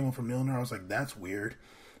 Origi came on from Milner. I was like, that's weird.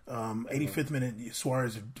 85th minute,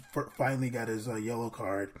 Suarez finally got his yellow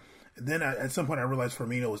card. Then at some point I realized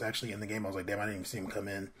Firmino was actually in the game. I was like, damn, I didn't even see him come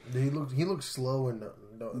in. He looked slow and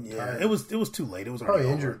tired. It was too late. It was probably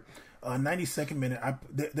already injured. 92nd minute,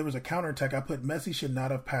 there was a counterattack. I put Messi should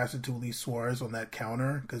not have passed it to Luis Suarez on that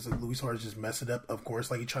counter because Luis Suarez just messed it up. Of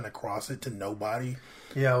course, like he's trying to cross it to nobody.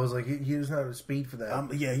 Yeah, I was like, he doesn't have the speed for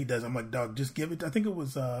that. Yeah, he does. I'm like, dog, just give it. I think it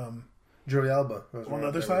was. Jordi Alba on the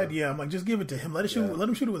other side, I'm like, just give it to him. Let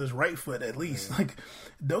him shoot it with his right foot at least. Like,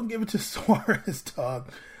 don't give it to Suarez,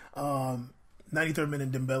 dog. 93rd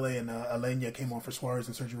minute, Dembele and Alenya came on for Suarez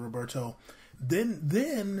and Sergio Roberto.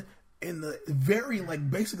 Then in the very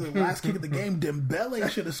basically last kick of the game, Dembele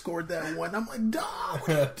should have scored that one. I'm like, dog, what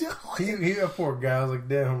are you doing? He got poor guy. I was like,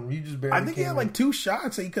 damn, you just barely. I think he had 2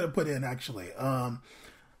 shots that he could have put in actually.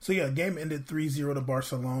 So yeah, game ended 3-0 to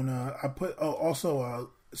Barcelona. I put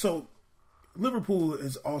so. Liverpool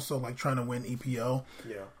is also trying to win EPO.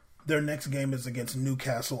 Yeah. Their next game is against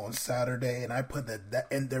Newcastle on Saturday, and I put that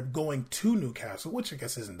and they're going to Newcastle, which I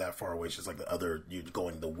guess isn't that far away. It's just like the other, you're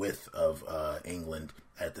going the width of England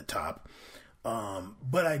at the top.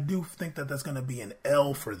 But I do think that that's going to be an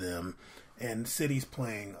L for them, and City's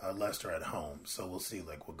playing Leicester at home, so we'll see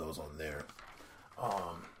what goes on there.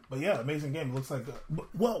 But yeah, amazing game. It looks like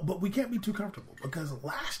but we can't be too comfortable because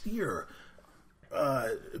last year.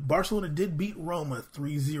 Barcelona did beat Roma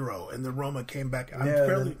 3-0, and then Roma came back. And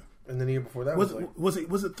then the year before that was it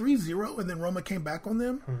 3-0, and then Roma came back on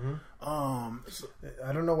them. Mm-hmm.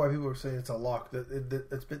 I don't know why people are saying it's a lock.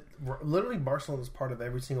 It's been literally Barcelona's part of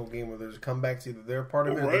every single game where there's comebacks. Either they're part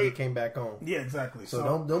of it or they came back on. Yeah, exactly.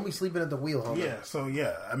 So don't be sleeping at the wheel, homie. Yeah. So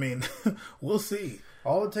yeah, I mean, we'll see.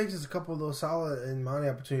 All it takes is a couple of those Salah and Mane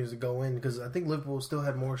opportunities to go in because I think Liverpool still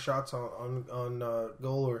had more shots on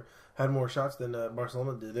goal or had more shots than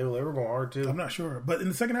Barcelona did. They were going hard too. I'm not sure, but in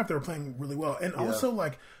the second half they were playing really well. And also,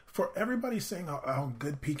 for everybody saying how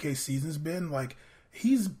good PK's season's been,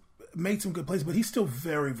 he's made some good plays, but he's still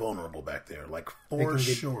very vulnerable back there. For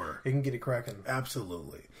sure, he can get it cracking.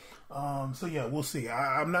 Absolutely. So yeah, we'll see.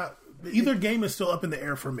 I'm not. Either game is still up in the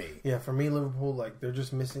air for me. Yeah, for me, Liverpool they're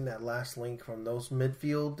just missing that last link from those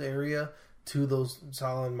midfield area to those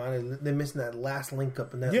Salah and Mane. They're missing that last link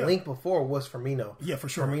up, and that link before was Firmino. Yeah, for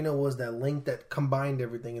sure. Firmino was that link that combined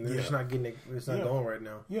everything, and they're just not getting it. It's not going right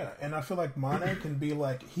now. Yeah, and I feel like Mane can be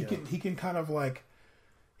he can kind of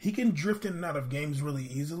he can drift in and out of games really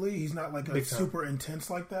easily. He's not super intense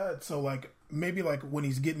like that. So maybe when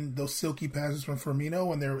he's getting those silky passes from Firmino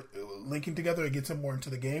when they're linking together, it gets him more into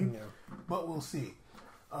the game. Yeah. But we'll see.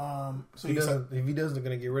 So if he doesn't, they're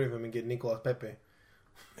going to get rid of him and get Nicolas Pepe.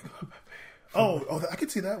 Oh, I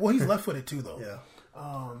could see that. Well, he's left-footed too, though. Yeah.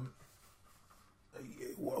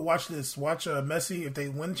 Watch this. Watch Messi. If they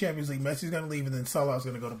win the Champions League, Messi's going to leave, and then Salah's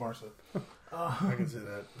going to go to Barca. I can see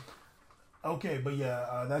that. Okay, but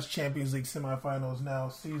yeah, that's Champions League semifinals now.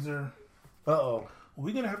 Caesar. Uh-oh.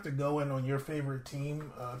 We're going to have to go in on your favorite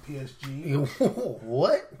team, PSG.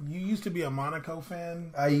 What? You used to be a Monaco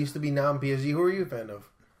fan. I used to be. Now I'm PSG. Who are you a fan of?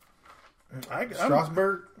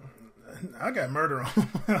 Strasbourg? I got murder on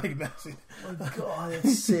Messi. Oh my God,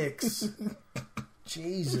 that's 6.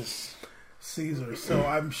 Jesus. Caesar. So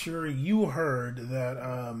I'm sure you heard that.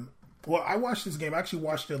 I watched this game. I actually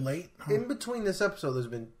watched it late. In between this episode, there's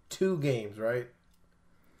been 2 games, right?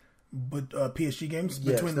 But PSG games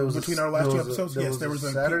yes, between our last 2 episodes. Yes, there was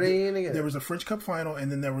a Saturday and again. There was a French Cup final,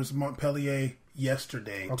 and then there was Montpellier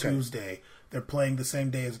yesterday, Tuesday. They're playing the same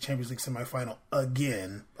day as the Champions League semifinal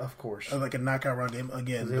again. Of course. Like a knockout round game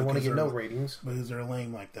again. They want to get no ratings. Because they're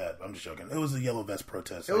lame like that. I'm just joking. It was a yellow vest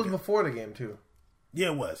protest. It was before the game, too. Yeah,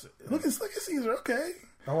 it was. Look at Caesar. Okay,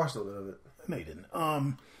 I watched a little bit of it. No, you didn't.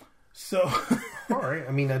 So all right.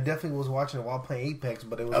 I mean, I definitely was watching it while playing Apex,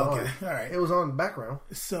 but it was on. All right, it was on background.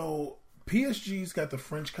 So PSG's got the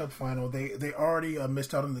French Cup final. They already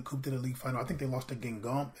missed out on the Coupe de la Ligue final. I think they lost to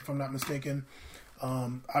Guingamp, if I'm not mistaken.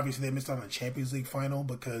 Obviously, they missed out on the Champions League final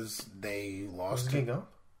because they lost to Guingamp.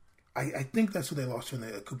 I think that's who they lost to in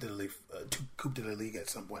the Coupe de la Ligue at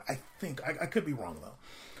some point. I think I could be wrong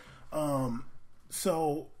though.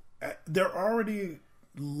 So they're already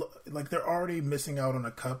missing out on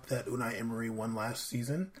a cup that Unai Emery won last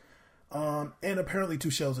season, and apparently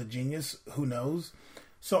Tuchel's a genius. Who knows?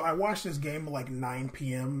 So I watched this game at like 9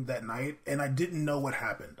 p.m. that night, and I didn't know what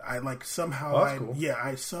happened. I somehow cool.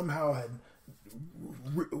 I somehow had.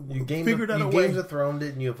 You Games of Thrones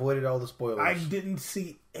it and you avoided all the spoilers. I didn't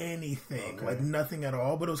see anything, nothing at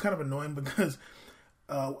all. But it was kind of annoying because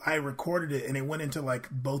I recorded it and it went into like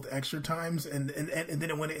both extra times and then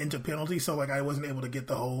it went into penalty. So like I wasn't able to get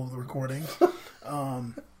the whole recording.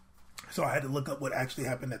 So I had to look up what actually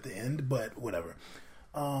happened at the end. But whatever.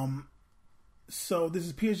 So this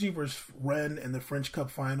is PSG versus Rennes in the French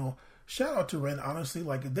Cup final. Shout out to Rennes, honestly.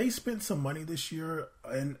 Like, they spent some money this year,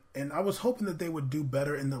 and I was hoping that they would do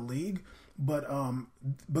better in the league, but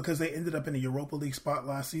because they ended up in a Europa League spot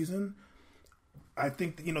last season, I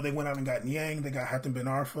think, they went out and got Niang, they got Hatem Ben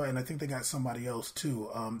Arfa, and I think they got somebody else, too.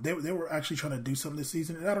 They were actually trying to do something this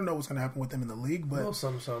season, and I don't know what's going to happen with them in the league, but... Well,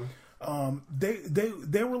 some.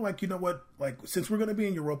 They were like, you know what, like, since we're going to be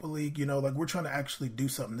in Europa League, like, we're trying to actually do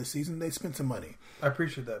something this season. They spent some money. I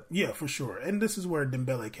appreciate that. Yeah, for sure. And this is where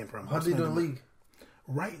Dembele came from. How's he doing in the league?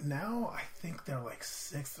 Right now, I think they're like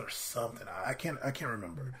 6th or something. I can't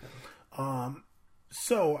remember.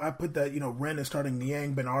 So I put that, Rennes is starting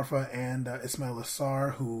Niang, Ben Arfa, and Ismail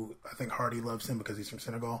Assar, who I think Hardy loves him because he's from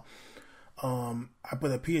Senegal. I put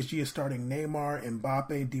that PSG is starting Neymar,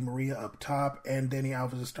 Mbappe, Di Maria up top, and Dani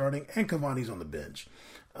Alves is starting, and Cavani's on the bench.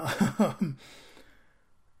 I'm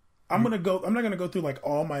not gonna go through like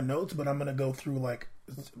all my notes, but I'm gonna go through like,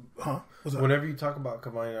 Whenever you talk about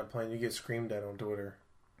Cavani not playing, you get screamed at on Twitter.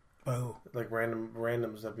 Oh, like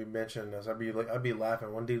randoms that be mentioning us. I'd be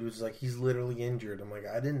laughing. One dude was like, "He's literally injured." I'm like,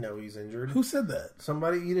 I didn't know he's injured. Who said that?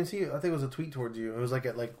 Somebody, you didn't see it. I think it was a tweet towards you. It was like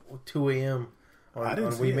at like 2 a.m. I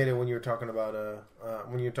didn't see we it. made it when you were talking about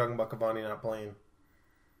Cavani not playing.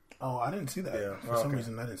 Oh, I didn't see that. Yeah. For some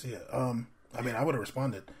reason, I didn't see it. I mean, I would have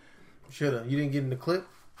responded. Shoulda. You didn't get in the clip.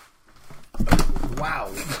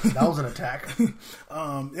 Wow, that was an attack.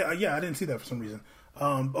 Yeah, I didn't see that for some reason.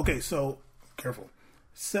 Okay, so careful.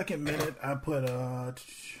 2nd minute, I put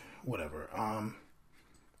whatever.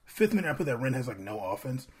 5th minute, I put that Rennes has like no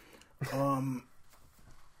offense. So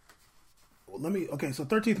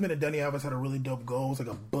 13th minute, Dani Alves had a really dope goal. It was like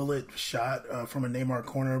a bullet shot from a Neymar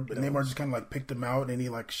corner. But Neymar just kind of like picked him out and he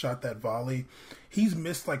like shot that volley. He's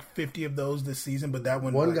missed like 50 of those this season, but that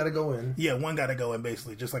one got to go in. Yeah, one got to go in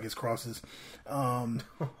basically, just like his crosses.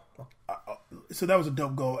 So that was a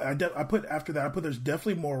dope goal. I put there's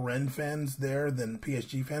definitely more Rennes fans there than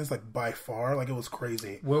PSG fans, like by far. Like it was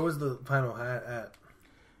crazy. Where was the final at?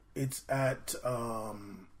 It's at like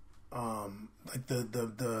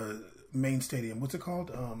the main stadium. What's it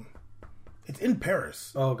called? It's in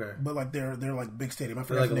Paris. Oh, okay. But like they're like big stadium. I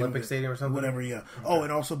forgot like the name Olympic of it. Stadium or something. Whatever. Yeah. Okay. Oh,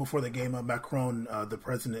 and also before the game, Macron, the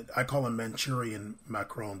president, I call him Manchurian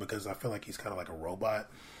Macron because I feel like he's kind of like a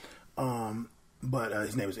robot. But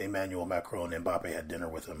his name is Emmanuel Macron, and Mbappe had dinner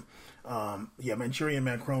with him. Manchurian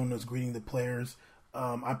Macron was greeting the players.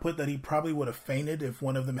 I put that he probably would have fainted if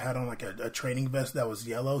one of them had on like a training vest that was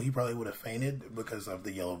yellow. He probably would have fainted because of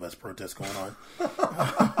the yellow vest protest going on.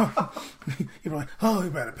 He'd be like, he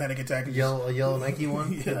had a panic attack. A yellow Nike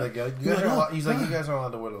one? Yeah. He's like, you guys aren't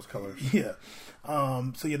allowed to wear those colors. Yeah.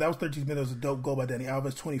 That was 13th minute. It was a dope goal by Dani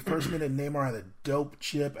Alves. 21st minute, Neymar had a dope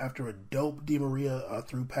chip after a dope Di Maria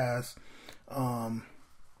through pass.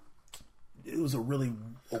 It was a really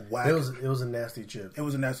whack. It was a nasty chip. It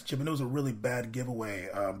was a nasty chip, and it was a really bad giveaway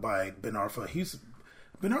by Ben Arfa.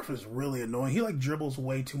 Ben Arfa is really annoying. He like dribbles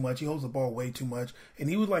way too much. He holds the ball way too much, and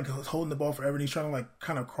he was like holding the ball forever. And he's trying to like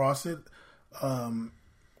kind of cross it,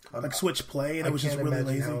 like switch play, and it was just really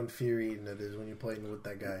lazy. How infuriating it is when you're playing with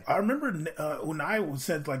that guy. I remember when I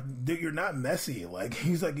said like, "Dude, you're not Messi." Like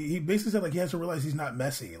he basically said like he has to realize he's not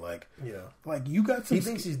Messi. Like like you got some. He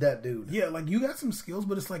thinks he's that dude. Yeah, like you got some skills,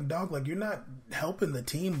 but it's like, dog, like you're not helping the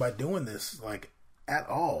team by doing this like at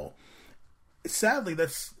all. Sadly,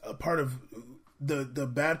 that's a part of the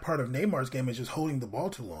bad part of Neymar's game is just holding the ball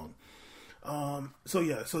too long. So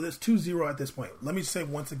there's 2-0 at this point. Let me say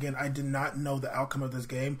once again, I did not know the outcome of this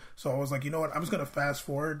game, so I was like, you know what, I'm just gonna fast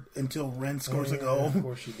forward until Ren scores a goal. Of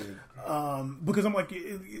course you did. Because I'm like,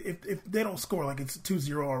 if they don't score, like it's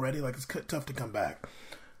 2-0 already, like it's tough to come back.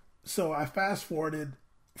 So I fast forwarded.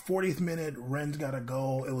 40th minute, Ren's got a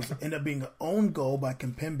goal. It was ended up being an own goal by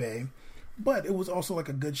Kimpembe, but it was also like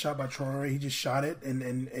a good shot by Traore. He just shot it,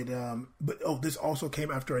 and it. But this also came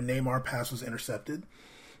after a Neymar pass was intercepted.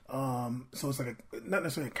 So it's like not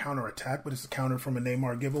necessarily a counter attack, but it's a counter from a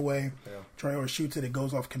Neymar giveaway. Yeah. Traore shoots it. It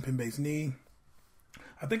goes off Kimpembe's knee.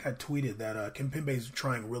 I think I tweeted that Kimpembe's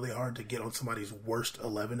trying really hard to get on somebody's worst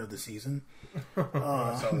 11 of the season.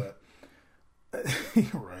 I saw that.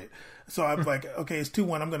 Right. So I'm like, okay, it's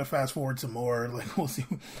 2-1. I'm going to fast forward some more. Like, we'll see.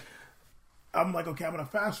 I'm like, okay, I'm going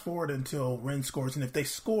to fast forward until Ren scores. And if they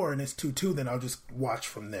score and it's 2-2, then I'll just watch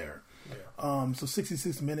from there. Yeah. So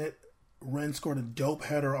 66th minute, Ren scored a dope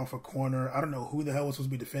header off a corner. I don't know who the hell was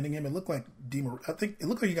supposed to be defending him. It looked like I think it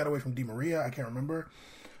looked like he got away from Di Maria. I can't remember.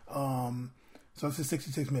 So it's the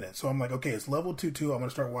 66th minute. So I'm like, okay, it's level 2-2. I'm going to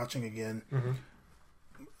start watching again. Mm-hmm.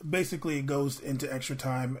 Basically, it goes into extra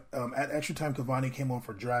time. At extra time, Cavani came on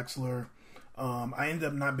for Draxler. I ended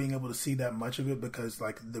up not being able to see that much of it because,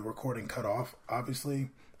 like, the recording cut off, obviously,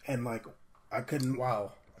 and like I couldn't.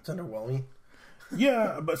 Wow, that's underwhelming.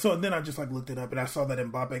 Yeah, but so then I just like looked it up and I saw that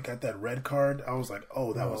Mbappe got that red card. I was like,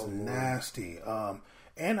 oh, that was nasty.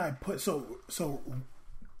 And I put so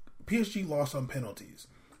PSG lost on penalties.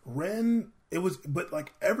 But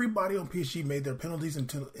like everybody on PSG made their penalties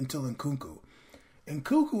until Nkunku. And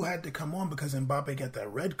Nkunku had to come on because Mbappe got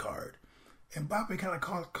that red card. Mbappe kind of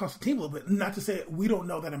cost the team a little bit. Not to say we don't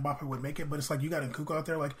know that Mbappe would make it, but it's like you got Nkunku out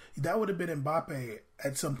there. Like that would have been Mbappe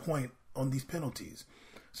at some point on these penalties.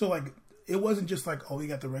 So like it wasn't just like, oh, he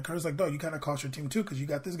got the red card. It's like, no, you kind of cost your team too because you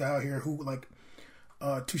got this guy out here who like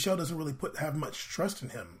Tuchel doesn't really have much trust in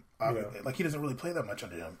him. Yeah. Like he doesn't really play that much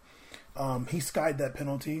under him. He skied that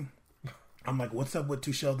penalty. I'm like, what's up with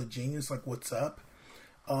Tuchel the genius? Like, what's up?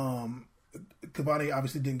 Cavani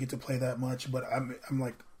obviously didn't get to play that much, but I'm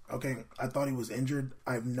like, okay, I thought he was injured.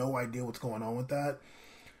 I have no idea what's going on with that.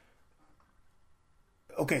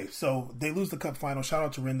 Okay, so they lose the cup final. Shout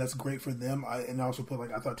out to Rennes. That's great for them. And I also put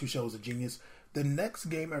I thought Tuchel was a genius. The next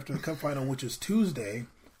game after the cup final, which is Tuesday,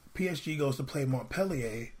 PSG goes to play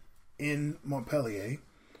Montpellier in Montpellier.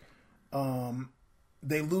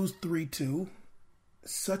 They lose 3-2.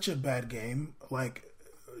 Such a bad game. Like,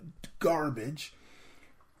 garbage.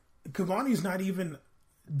 Cavani's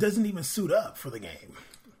doesn't even suit up for the game.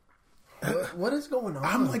 What is going on?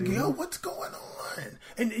 I'm like, dude? Yo, what's going on?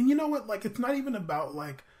 And you know what? Like, it's not even about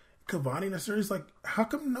like Cavani necessarily. It's like, how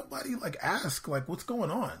come nobody like ask like what's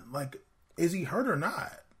going on? Like, is he hurt or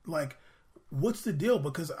not? Like, what's the deal?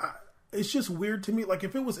 Because it's just weird to me. Like,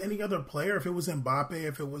 if it was any other player, if it was Mbappe,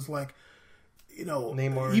 if it was like, you know,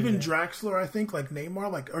 Neymar, even Draxler, I think like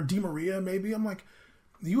Neymar, like or Di Maria, maybe. I'm like,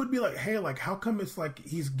 you would be like, hey, like, how come it's like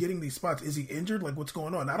he's getting these spots? Is he injured? Like, what's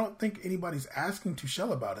going on? I don't think anybody's asking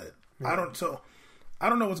Tuchel about it. Yeah. I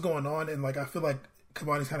don't know what's going on, and like I feel like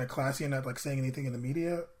Cavani's kind of classy and not like saying anything in the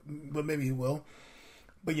media, but maybe he will.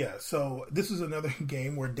 But yeah, so this is another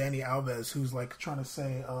game where Dani Alves, who's like trying to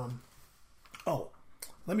say,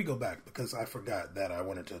 let me go back because I forgot that I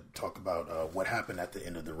wanted to talk about what happened at the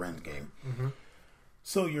end of the Rennes game. Mm-hmm.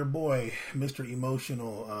 So your boy, Mr.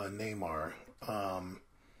 Emotional Neymar.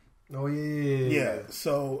 Yeah.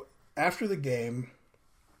 So after the game,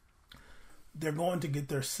 they're going to get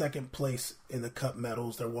their second place in the cup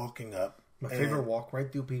medals. They're walking up. My favorite walk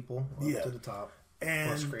right through people up to the top.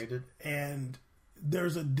 Frustrated. And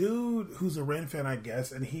there's a dude who's a Rennes fan, I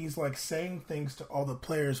guess, and he's like saying things to all the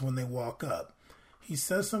players when they walk up. He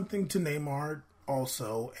says something to Neymar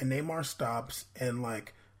also, and Neymar stops, and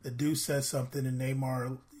like the dude says something, and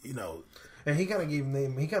Neymar, you know. And he kind of gave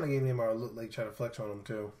Neymar a look, like try to flex on him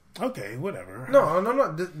too. Okay, whatever. No,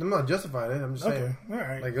 I'm not justifying it. I'm just saying. All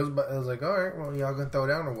right. Like it was like, all right, well, y'all gonna throw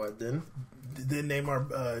down or what? Then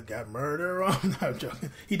Neymar got murder on? No, I'm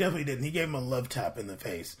joking. He definitely didn't. He gave him a love tap in the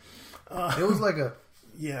face. It was like a.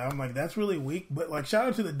 Yeah, I'm like, that's really weak. But like, shout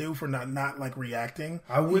out to the dude for not like reacting.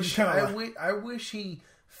 I wish he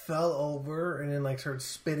fell over and then like started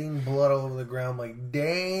spitting blood all over the ground. Like,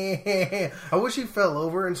 damn! I wish he fell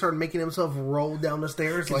over and started making himself roll down the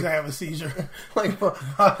stairs. Like I have a seizure. Like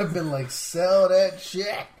I've been like, sell that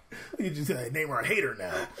shit. You just like Neymar a hater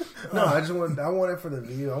now. No, I want it for the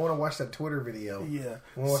video. I want to watch that Twitter video. Yeah,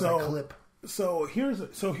 I want to watch that clip. So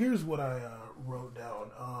here's what I wrote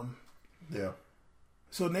down. Yeah.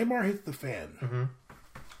 So Neymar hit the fan.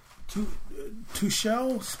 Mm-hmm.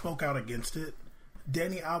 Tuchel spoke out against it.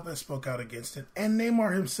 Dani Alves spoke out against it, and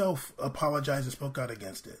Neymar himself apologized and spoke out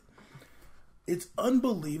against it. It's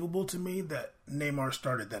unbelievable to me that Neymar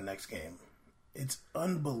started that next game. It's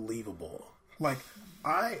unbelievable. Like,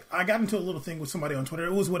 I got into a little thing with somebody on Twitter.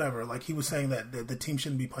 It was whatever. Like, he was saying that the team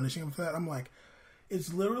shouldn't be punishing him for that. I'm like,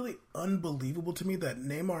 it's literally unbelievable to me that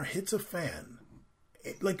Neymar hits a fan.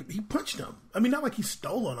 He punched him. I mean, not like he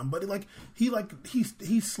stole on him, but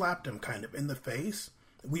he slapped him kind of in the face.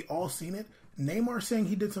 We all seen it. Neymar saying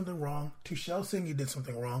he did something wrong, Tuchel saying he did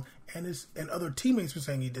something wrong, and other teammates were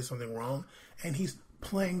saying he did something wrong, and he's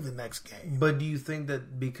playing the next game. But do you think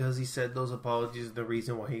that because he said those apologies is the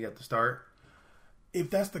reason why he got the start? If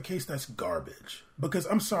that's the case, that's garbage. Because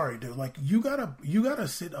I'm sorry, dude. Like, you gotta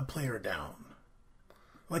sit a player down.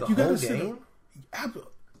 Like, you gotta sit.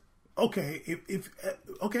 Okay,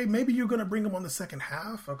 okay, maybe you're gonna bring him on the second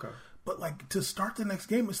half. Okay, but like to start the next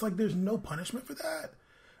game, it's like there's no punishment for that.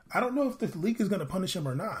 I don't know if the league is gonna punish him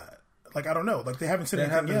or not. Like, I don't know. Like, they haven't said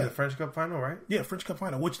anything yet. In the French Cup final, right? Yeah, French Cup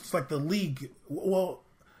final, which is like the league. Well,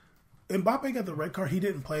 Mbappe got the red card. He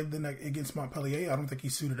didn't play the night against Montpellier. I don't think he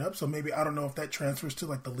suited up. So maybe, I don't know if that transfers to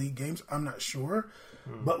like the league games. I'm not sure.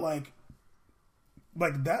 But like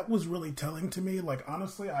that was really telling to me. Like,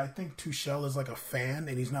 honestly, I think Tuchel is like a fan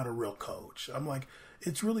and he's not a real coach. I'm like,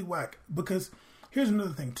 it's really whack. Because here's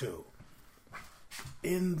another thing too.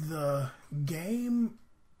 In the game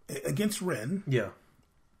against Rennes, yeah,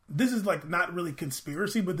 this is like not really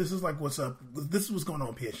conspiracy, but this is like what's up. This is what's going on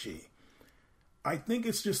with PSG. I think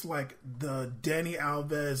it's just like the Dani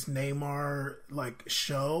Alves Neymar like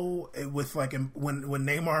show with like when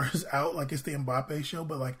Neymar is out, like it's the Mbappe show.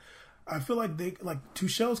 But like I feel like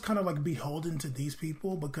Tuchel's kind of like beholden to these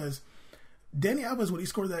people because Dani Alves, when he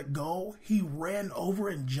scored that goal, he ran over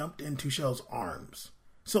and jumped in Tuchel's arms.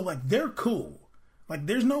 So like they're cool. Like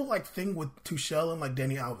there's no like thing with Tuchel and like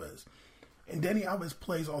Dani Alves. And Dani Alves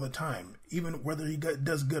plays all the time, even whether he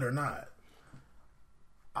does good or not.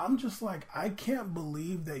 I'm just like, I can't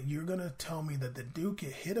believe that you're going to tell me that the dude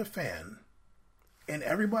could hit a fan and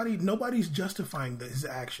nobody's justifying his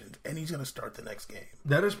actions and he's going to start the next game.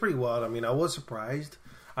 That is pretty wild. I mean, I was surprised.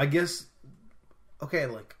 I guess, okay,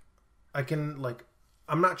 like,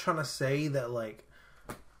 I'm not trying to say that, like,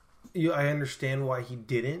 I understand why he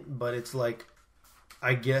didn't, but it's like,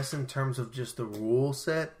 I guess in terms of just the rule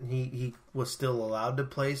set, he was still allowed to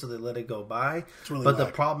play, so they let it go by. Really but the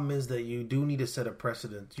problem is that you do need to set a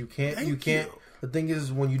precedent. You can't. The thing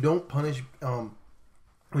is, when you don't punish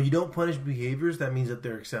behaviors, that means that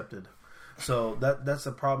they're accepted. So that's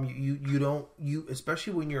the problem. You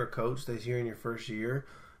especially when you're a coach that's here in your first year,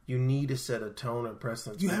 you need to set a tone and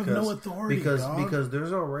precedent. You have no authority because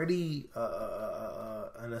there's already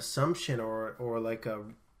an assumption or like a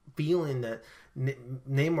feeling that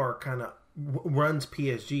Neymar kind of runs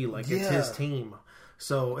PSG like it's his team.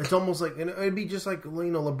 So it's almost like, and it'd be just like,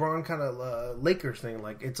 LeBron kind of Lakers thing.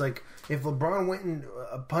 Like, it's like if LeBron went and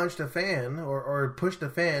punched a fan or pushed a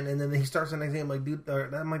fan, and then he starts the next game, like, dude,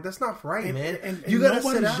 I'm like, that's not right, man. And you gotta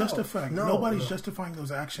sit out. Nobody's justifying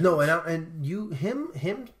those actions. No, him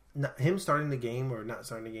starting the game or not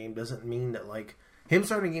starting the game doesn't mean that, like, him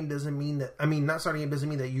starting the game doesn't mean that. I mean, not starting the game doesn't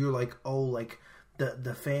mean that you're like, oh, like.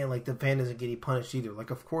 The fan isn't getting punished either.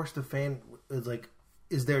 Like, of course the fan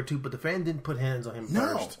is there too, but the fan didn't put hands on him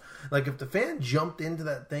first. Like, if the fan jumped into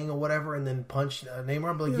that thing or whatever and then punched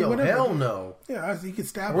Neymar, I'd be like, whatever. Hell no. Yeah, he could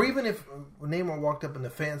stab him. Or even if Neymar walked up and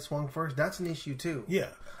the fan swung first, that's an issue too. Yeah,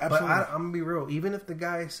 absolutely. But I'm gonna be real. Even if the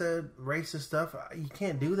guy said racist stuff, you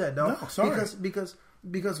can't do that, dog. No, sorry.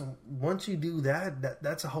 Because once you do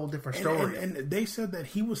that's a whole different story. And they said that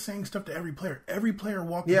he was saying stuff to every player. Every player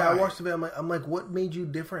walked by. Yeah, I watched the video. I'm like, what made you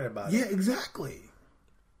different about it? Yeah, exactly.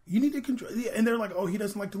 You need to control. Yeah, and they're like, oh, he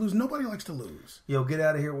doesn't like to lose. Nobody likes to lose. Yo, get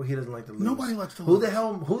out of here. Well, he doesn't like to lose. Nobody likes to lose.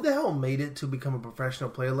 Who the hell made it to become a professional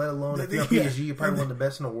player? Let alone if you're PSG, you're probably one of the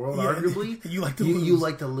best in the world. Arguably, you like to lose. You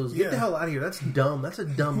like to lose. Get the hell out of here. That's dumb. That's a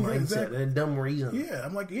dumb mindset exactly. and a dumb reason. Yeah,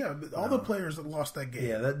 I'm like, all the players that lost that game.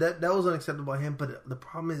 Yeah, that was unacceptable by him. But the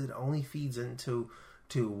problem is, it only feeds into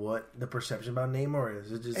what the perception about Neymar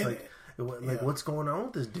is. It's just what's going on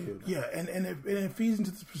with this dude? Yeah, and it feeds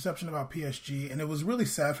into the perception about PSG, and it was really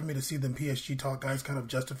sad for me to see them PSG talk guys kind of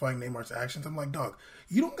justifying Neymar's actions. I'm like, dog,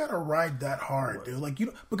 you don't gotta ride that hard, dude. Like,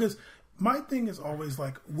 because my thing is always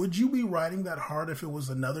like, would you be riding that hard if it was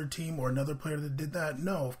another team or another player that did that?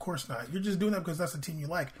 No, of course not. You're just doing that because that's the team you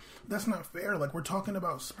like. That's not fair. Like, we're talking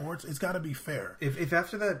about sports. It's got to be fair. If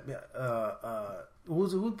after that,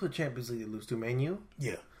 who put Champions League to lose to? Man U?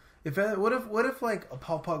 Yeah. What if like a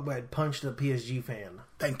Paul Pogba had punched a PSG fan?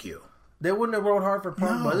 Thank you. They wouldn't have rolled hard for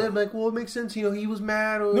Pogba. No. They'd be like, well, it makes sense. He was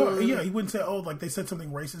mad. Or... No, yeah, he wouldn't say, like they said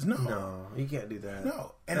something racist. No, you can't do that.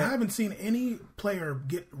 No, and I haven't seen any player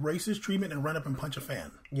get racist treatment and run up and punch a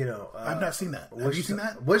fan. I've not seen that. Have you seen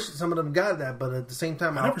that? Wish some of them got that, but at the same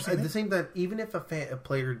time, the same time, even if a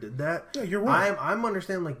player did that, yeah, you're right. I'm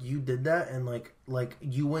understanding like you did that and like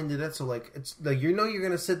you went to that, so like it's like you're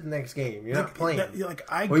gonna sit the next game. You're not playing.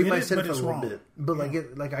 I get might it, sit but for it's a little wrong. bit. But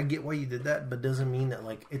I get why you did that, but doesn't mean that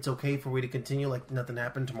like it's okay for we to continue like nothing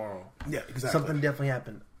happened tomorrow. Yeah, exactly. Something definitely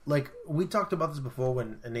happened. Like we talked about this before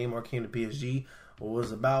when Neymar came to PSG. What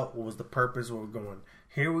was about? What was the purpose? Where we're going?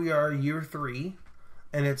 Here we are, year 3,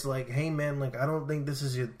 and it's like, hey man, like I don't think this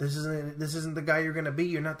isn't the guy you're gonna be.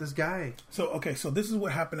 You're not this guy. So this is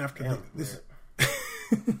what happened after this.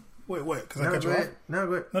 Wait, because I cut you off. No,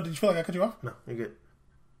 go ahead. No, did you feel like I cut you off? No, you're good.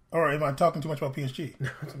 All right, am I talking too much about PSG?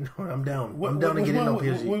 No, I'm down. I'm down to get into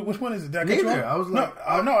PSG. Which one is it? Did I cut you off? I was like,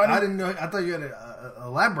 I didn't know. I thought you had to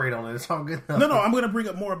elaborate on it. It's all good. No, I'm going to bring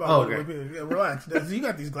up more about it. Okay. Relax. You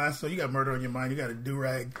got these glasses, so you got murder on your mind. You got a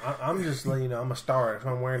do-rag. I'm just letting you know, I'm a star. So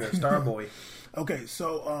I'm wearing a star boy. Okay,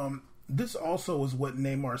 so this also was what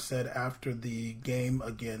Neymar said after the game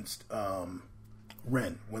against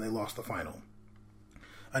Rennes when they lost the final.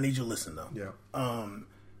 I need you to listen, though. Yeah.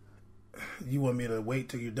 You want me to wait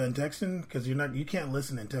till you're done texting? Because you can't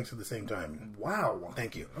listen and text at the same time. Wow.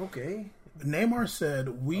 Thank you. Okay. Neymar said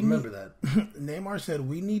that. Neymar said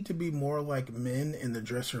we need to be more like men in the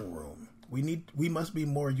dressing room. We must be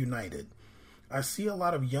more united. I see a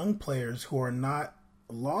lot of young players who are not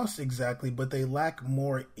lost exactly, but they lack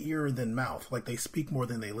more ear than mouth. Like they speak more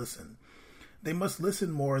than they listen. They must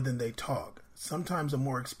listen more than they talk. Sometimes a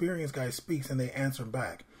more experienced guy speaks and they answer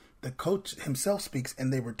back. The coach himself speaks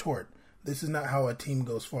and they retort. This is not how a team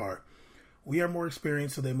goes far. We are more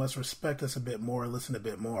experienced, so they must respect us a bit more and listen a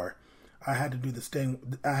bit more. I had to do the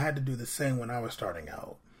same when I was starting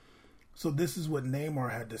out. So this is what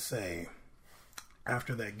Neymar had to say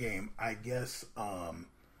after that game. I guess,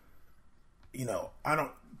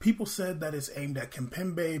 people said that it's aimed at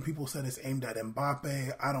Kimpembe. People said it's aimed at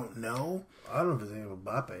Mbappe. I don't know. I don't know if it's aimed at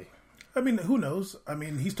Mbappe. I mean, who knows? I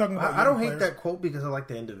mean, he's talking about. I don't hate that quote because I like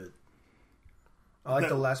the end of it. I like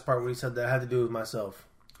the last part where he said that I had to do with myself.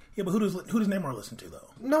 Yeah, but who does Neymar listen to though?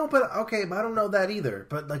 No, but I don't know that either.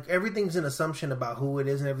 But like everything's an assumption about who it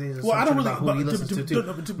is, and everything's an assumption about who he listens to.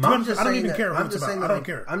 I don't even care who it's about. I don't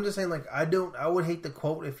care. I'm just saying, like I would hate the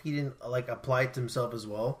quote if he didn't like apply it to himself as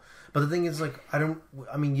well. But the thing is, like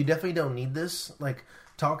you definitely don't need this. Like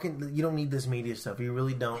talking, you don't need this media stuff. You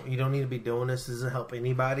really don't. You don't need to be doing this. This doesn't help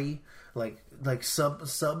anybody. Like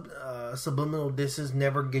subliminal disses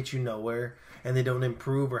never get you nowhere. And they don't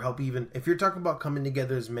improve or help even. If you're talking about coming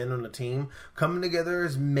together as men on a team, coming together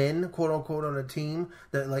as men, quote unquote, on a team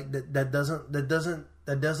that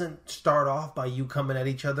doesn't start off by you coming at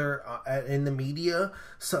each other in the media,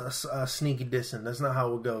 sneaky dissing. That's not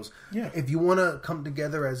how it goes. Yeah. If you want to come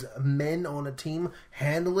together as men on a team,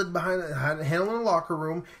 handle it in the locker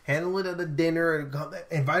room, handle it at a dinner, and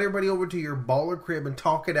invite everybody over to your baller crib and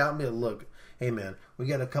talk it out and be like, look, hey man, we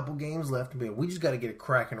got a couple games left. We just got to get it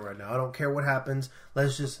cracking right now. I don't care what happens.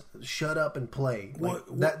 Let's just shut up and play.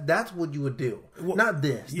 That's what you would do. Not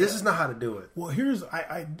this. Yeah. This is not how to do it. Well, here's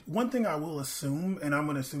one thing I will assume, and I'm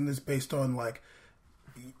going to assume this based on like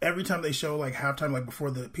every time they show like halftime, like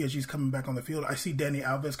before the PSG's coming back on the field, I see Dani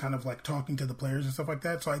Alves kind of like talking to the players and stuff like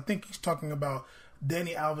that. So I think he's talking about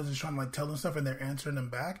Dani Alves is trying to like tell them stuff and they're answering them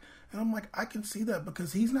back. And I'm like, I can see that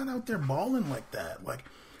because he's not out there balling like that. Like,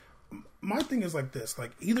 my thing is like this,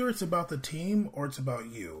 like either it's about the team or it's about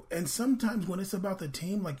you. And sometimes when it's about the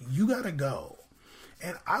team, like you gotta go.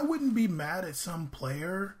 And I wouldn't be mad at some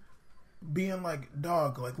player being like,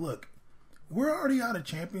 dog, like, look, we're already out of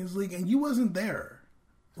Champions League and you wasn't there.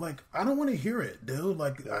 Like, I don't want to hear it, dude.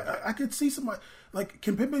 Like, I could see somebody, like,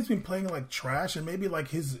 Kimpembe's been playing like trash and maybe like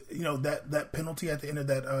his, that penalty at the end of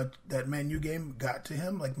that Man U game got to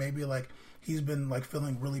him. Like maybe like he's been like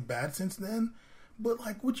feeling really bad since then. But,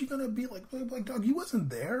 like, what you gonna be like, dog, you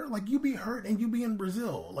wasn't there. Like, you be hurt and you be in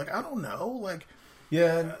Brazil. Like, I don't know. Like,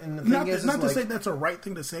 yeah, and the thing is, not to say that's a right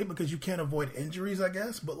thing to say because you can't avoid injuries, I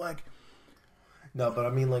guess. But, like, no, but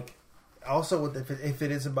I mean, like, also with if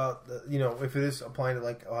it is about, if it is applying to,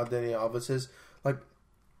 like, Dani Alves is, like,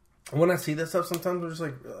 when I see that stuff, sometimes I'm just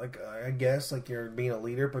like, I guess, like, you're being a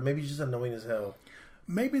leader, but maybe you're just annoying as hell.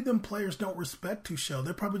 maybe them players don't respect Tuchel.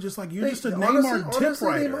 They're probably just like, you're just a Neymar tip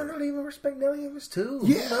writer. They might not even respect Nelly Davis too.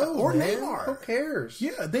 Yeah, or Neymar. Who cares?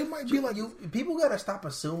 Yeah, they might be like... People got to stop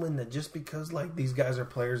assuming that just because like these guys are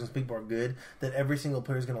players and people are good, that every single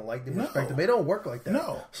player is going to like them, respect them. They don't work like that.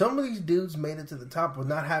 No. Some of these dudes made it to the top with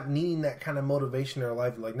not needing that kind of motivation in their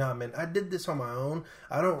life. Like, nah, man, I did this on my own.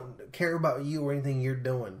 I don't care about you or anything you're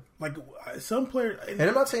doing. Like some players, and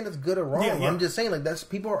I'm not saying it's good or wrong. Yeah. I'm just saying like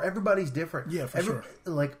everybody's different. Yeah, for sure.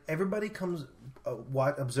 Like everybody comes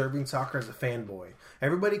observing soccer as a fanboy.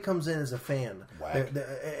 Everybody comes in as a fan.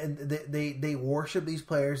 They worship these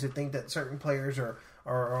players. They think that certain players are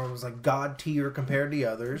like god tier compared to the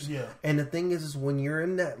others. Yeah. And the thing is when you're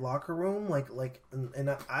in that locker room, and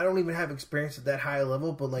I don't even have experience at that high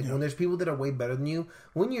level, but when there's people that are way better than you,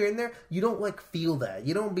 when you're in there, you don't like feel that.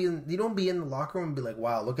 You don't be in the locker room and be like,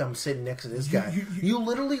 wow, look, I'm sitting next to this guy. You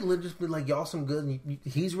literally just be like, y'all some good. And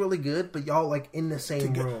he's really good, but y'all like in the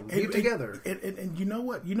same room. You're together. And you know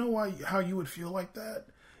what? You know why? How you would feel like that?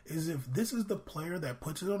 Is if this is the player that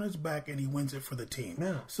puts it on his back and he wins it for the team.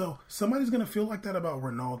 Yeah. So somebody's going to feel like that about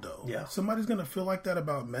Ronaldo. Yeah. Somebody's going to feel like that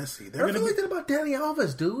about Messi. I don't feel like that about Dani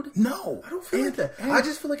Alves, dude. No. I don't feel like that. I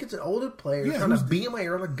just feel like it's an older player trying to be in my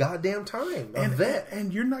ear all the goddamn time. A vet.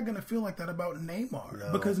 And you're not going to feel like that about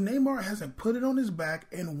Neymar. Because Neymar hasn't put it on his back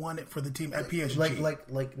and won it for the team at PSG.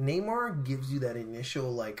 Like Neymar gives you that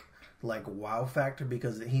initial like wow factor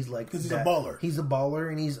because he's a baller. He's a baller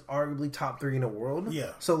and he's arguably top 3 in the world. Yeah.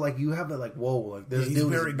 So like you have that like whoa, like this he's dude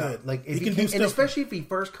very is good. Like if he can do stuff, and especially if he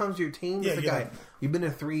first comes to your team, it's the guy. You've been there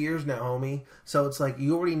 3 years now, homie. So it's like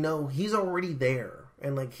you already know he's already there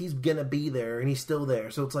and like he's gonna be there and he's still there.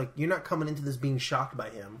 So it's like you're not coming into this being shocked by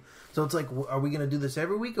him. So it's like, are we gonna do this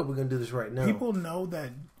every week or are we gonna do this right now? People know that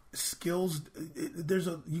skills,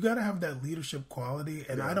 you got to have that leadership quality,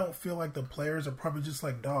 and I don't feel like the players are probably just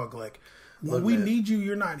like, dog, like when we need you,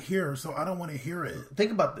 you're not here, so I don't want to hear it.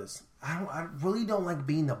 Think about this. I really don't like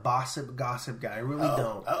being the gossip guy. I really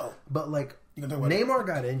don't. But like Neymar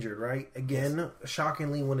got injured, right? Again,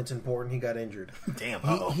 shockingly, when it's important, he got injured. Damn.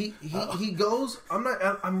 He goes.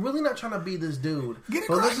 I'm really not trying to be this dude.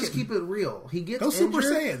 But let's just keep it real. He gets injured. Super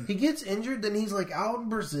Saiyan. He gets injured. Then he's like out in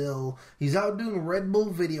Brazil. He's out doing Red Bull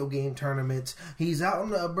video game tournaments. He's out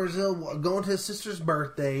in Brazil going to his sister's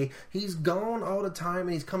birthday. He's gone all the time,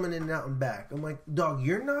 and he's coming in and out and back. I'm like, dog,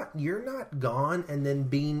 you're not gone, and then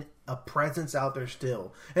being a presence out there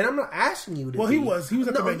still. And I'm not asking you to he was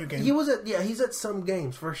at the venue game. He's at some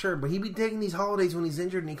games for sure, but he be taking these holidays when he's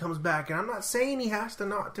injured and he comes back, and I'm not saying he has to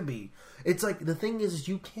not to be. It's like the thing is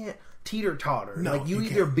you can't teeter-totter. No, like you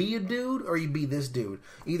either be a dude or you be this dude.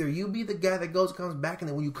 Either you be the guy that comes back, and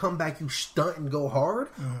then when you come back you stunt and go hard,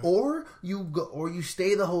 or you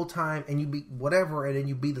stay the whole time and you be whatever, and then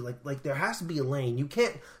you be the like there has to be a lane. You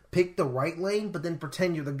can't pick the right lane, but then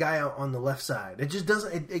pretend you're the guy out on the left side. It just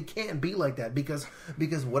doesn't. It can't be like that because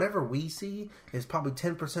whatever we see is probably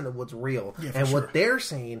 10% of what's real, and what they're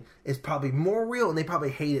saying is probably more real, and they probably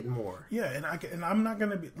hate it more. Yeah, and I'm not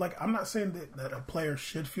gonna be like, I'm not saying that a player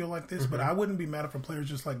should feel like this, but I wouldn't be mad if a player's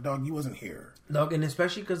just like, dog, you wasn't here, dog, and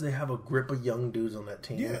especially because they have a grip of young dudes on that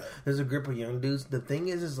team. Yeah, there's a grip of young dudes. The thing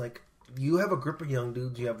is like you have a grip of young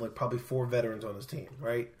dudes. You have like probably 4 veterans on this team,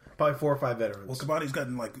 right? Probably 4 or 5 veterans. Well, Cavani's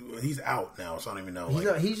gotten he's out now, so I don't even know.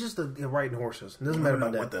 He's just riding horses. It doesn't matter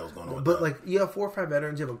about that. What the hell's going on? But like you have 4 or 5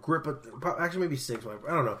 veterans, you have a grip of actually maybe 6.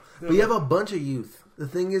 I don't know. But you have a bunch of youth. The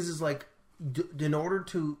thing is like in order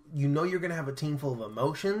to you're going to have a team full of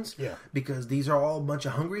emotions. Yeah. Because these are all a bunch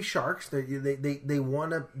of hungry sharks. They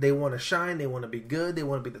want to shine. They want to be good. They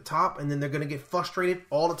want to be the top, and then they're going to get frustrated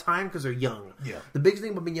all the time because they're young. Yeah. The biggest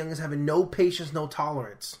thing about being young is having no patience, no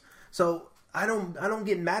tolerance. So I don't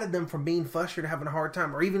get mad at them for being frustrated, having a hard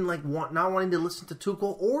time, or even like not wanting to listen to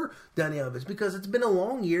Tuchel or Dani Alves because it's been a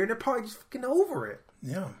long year and they're probably just fucking over it.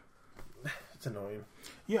 Yeah, it's annoying.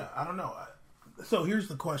 Yeah, I don't know. So here's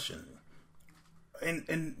the question,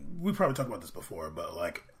 and we probably talked about this before, but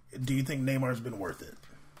like, do you think Neymar's been worth it?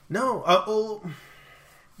 No.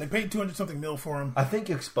 They paid $200-something million for him. I think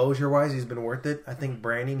exposure-wise, he's been worth it. I think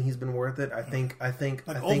branding, he's been worth it. I think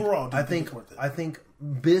overall, I think it's worth it. I think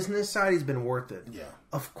business side, he's been worth it. Yeah.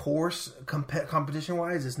 Of course,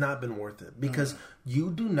 competition-wise, it's not been worth it because you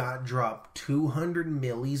do not drop 200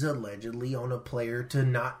 millies allegedly on a player to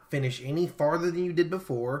not finish any farther than you did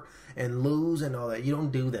before and lose and all that. You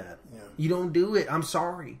don't do that. Yeah. You don't do it. I'm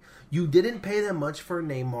sorry. You didn't pay that much for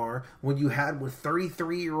Neymar when you had with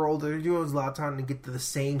 33-year-old Zlatan to get to the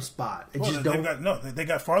same spot. They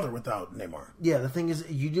got farther without Neymar. Yeah, the thing is,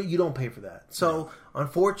 you don't pay for that. So,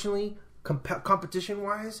 unfortunately, competition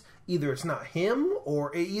wise, either it's not him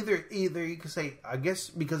or either you could say, I guess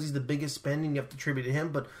because he's the biggest spending, you have to attribute to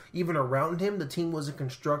him. But even around him, the team wasn't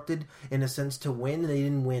constructed in a sense to win, and they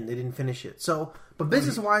didn't win. They didn't finish it. So, but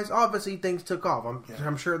business wise, obviously things took off.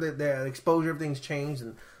 I'm sure that the exposure of things changed,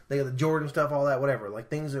 and they got the Jordan stuff, all that, whatever. Like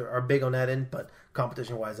things are big on that end, but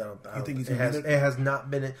competition wise, I don't think it has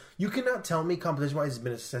not been. You cannot tell me competition wise has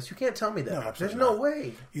been a success. You can't tell me that. No, there's no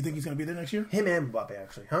way. You think he's going to be there next year? Him and Mbappe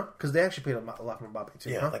actually, huh? Because they actually paid a lot for Mbappe too.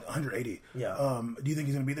 Yeah, like 180. Yeah. Do you think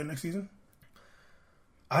he's going to be there next season?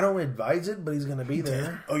 I don't advise it, but he's going to be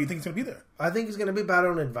there. Oh, you think he's going to be there? I think he's going to be, but I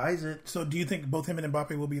don't advise it. So, do you think both him and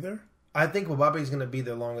Mbappe will be there? I think Mbappe is going to be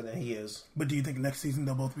there longer than he is. But do you think next season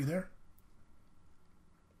they'll both be there?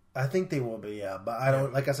 I think they will be, yeah. But I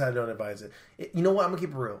don't, like I said, I don't advise it. You know what? I'm going to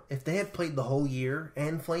keep it real. If they had played the whole year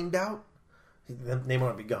and flamed out, Neymar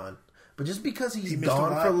would be gone. But just because he's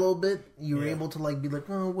gone for a little bit, you were able to like be like,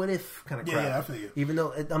 oh, what if kind of crap. Yeah, I feel you. Even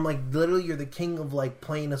though I'm like, literally, you're the king of like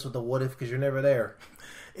playing us with the what if because you're never there.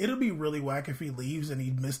 It'll be really whack if he leaves and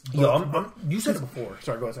he missed. You said it before.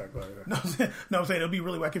 Sorry, go ahead. No, I'm saying it'll be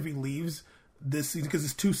really whack if he leaves this season because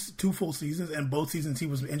it's two full seasons and both seasons he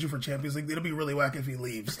was injured for Champions League. It'll be really whack if he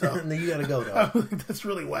leaves. And then you got to go, dog. That's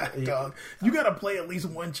really whack, dog. You got to play at least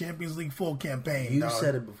one Champions League full campaign. You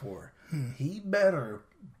said it before. He better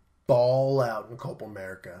ball out in Copa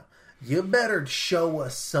America. You better show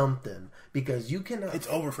us something because you cannot. It's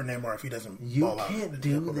over for Neymar if he doesn't. You ball can't out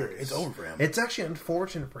do this. It's over for him. It's actually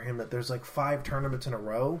unfortunate for him that there's like 5 tournaments in a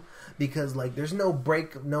row because like there's no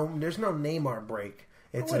break. There's no Neymar break.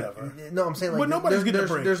 It's whatever. No, I'm saying like nobody's getting a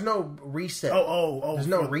break. There's no reset. Oh. There's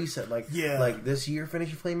no reset. Like this year finish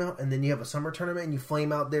you flame out, and then you have a summer tournament and you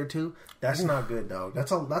flame out there too. That's not good, dog.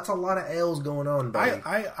 That's a lot of L's going on, buddy.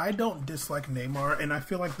 I don't dislike Neymar, and I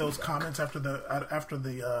feel like those comments after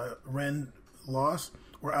the Rennes loss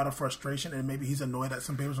were out of frustration, and maybe he's annoyed at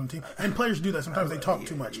some players on the team. And players do that sometimes; they talk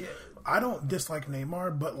too much. Yeah. I don't dislike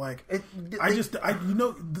Neymar, but like the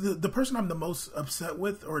person I'm the most upset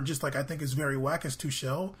with, or just like I think is very whack, is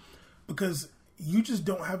Tuchel, because you just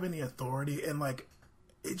don't have any authority, and like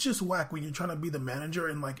it's just whack when you're trying to be the manager,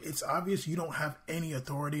 and like it's obvious you don't have any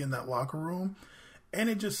authority in that locker room, and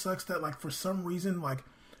it just sucks that like for some reason like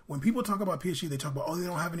when people talk about PSG, they talk about, they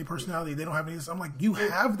don't have any personality, they don't have any this. I'm like, you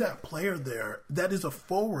have that player there that is a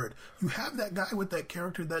forward. You have that guy with that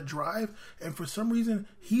character, that drive, and for some reason,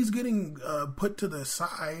 he's getting put to the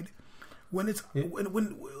side when it's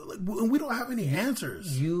when we don't have any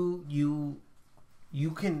answers. You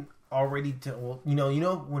can already tell. Well, you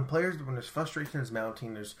know when there's frustration is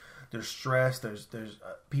mounting, there's stress, there's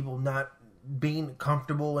people not being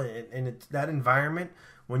comfortable in it's that environment.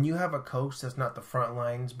 When you have a coach that's not the front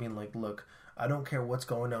lines being like, look, I don't care what's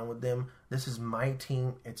going on with them. This is my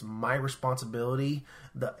team. It's my responsibility.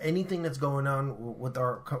 Anything that's going on with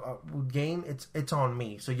our game, it's on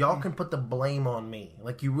me. So y'all can put the blame on me.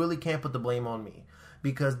 Like you really can't put the blame on me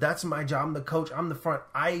because that's my job. I'm the coach. I'm the front.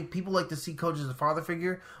 People like to see coaches as a father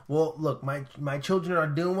figure. Well, look, my children are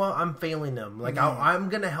doing well. I'm failing them. Like I'm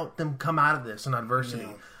gonna help them come out of this in adversity.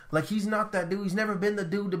 Yeah. Like, he's not that dude. He's never been the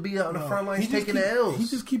dude to be on the front lines taking the L's. He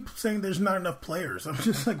just keeps saying there's not enough players. I'm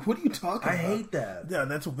just like, what are you talking about? I hate that. Yeah,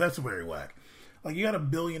 that's very whack. Like, you got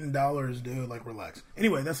 $1 billion, dude. Like, relax.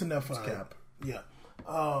 Anyway, that's enough. Cap. Yeah.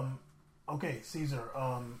 Okay, Caesar.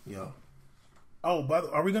 Yeah. Oh,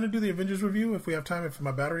 are we going to do the Avengers review if we have time, if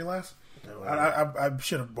my battery lasts? No, I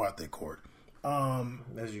should have brought the cord.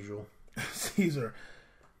 As usual. Caesar.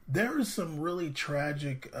 There is some really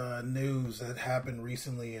tragic news that happened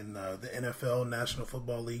recently in the NFL, National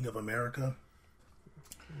Football League of America.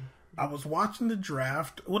 I was watching the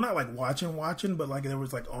draft. Well, not like watching, but like it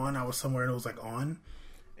was like on. I was somewhere and it was like on.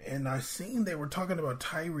 And I seen they were talking about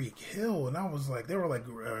Tyreek Hill. And I was like, they were like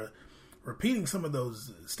repeating some of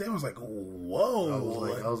those. I was like,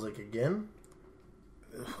 whoa. I was like, again?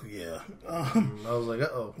 Yeah. I was like,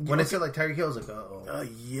 uh-oh. When they said like Tyreek Hill, I was like, uh-oh.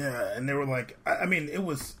 Yeah, and they were like, I mean, it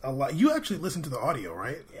was a lot. You actually listened to the audio,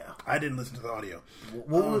 right? Yeah. I didn't listen to the audio.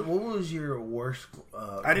 What was your worst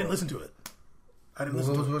I didn't listen to it. What was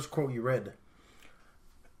the worst quote you read?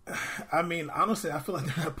 I mean, honestly, I feel like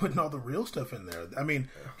they're not putting all the real stuff in there. I mean,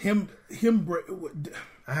 I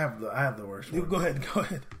have the worst one. Go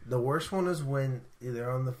ahead. The worst one is when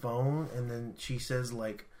they're on the phone and then she says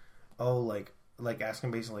like, oh, like asking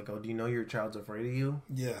basically like, oh, do you know your child's afraid of you?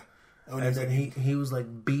 Yeah. And then he was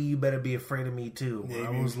like, "B, you better be afraid of me too." Yeah,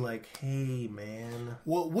 I was like, "Hey, man."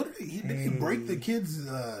 Well, what did he break the kid's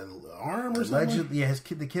arm or something? Yeah,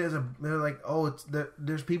 the kid has they're like, "Oh,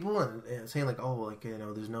 there's people and saying like, oh, like, you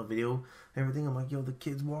know, there's no video and everything." I'm like, "Yo, the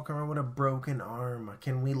kid's walking around with a broken arm.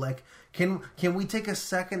 Can we can we take a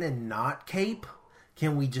second and not cape?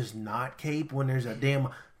 Can we just not cape when there's a damn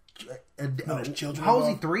children? How old is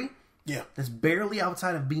he? 3? Yeah, that's barely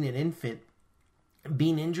outside of being an infant."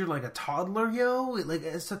 Being injured like a toddler, yo, like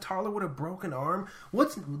it's a toddler with a broken arm.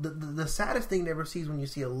 What's the saddest thing to ever see is when you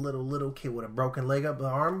see a little kid with a broken leg up the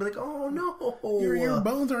arm, be like, "Oh no, your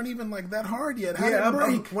bones aren't even like that hard yet. How did it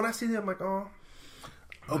break?" When I see that, I'm like, "Oh,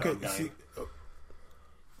 okay."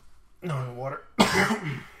 No water.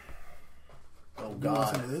 Oh God!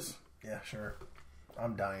 Listen to this. Yeah, sure.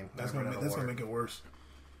 I'm dying. That's gonna make it worse.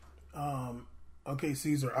 Okay,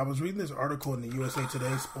 Caesar. I was reading this article in the USA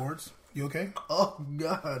Today Sports. You okay? Oh,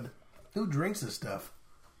 God. Who drinks this stuff?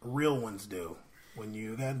 Real ones do. When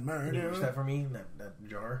you got murdered. Can you use that for me? That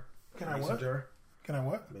jar? Can I what? Jar? Can I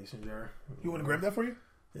what? Mason jar. You want to grab that for you?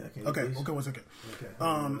 Yeah, can you Okay, please? okay, 1 second. Okay.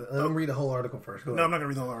 Let me read the whole article first. Go ahead. No, I'm not going to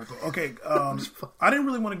read the whole article. Okay, I didn't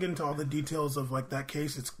really want to get into all the details of like that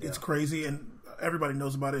case. It's crazy, and everybody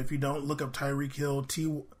knows about it. If you don't, look up Tyreek Hill,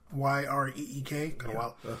 Tyreek. Kind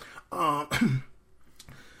of wild.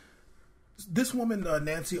 This woman,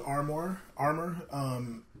 Nancy Armour,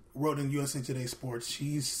 wrote in USA Today Sports.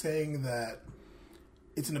 She's saying that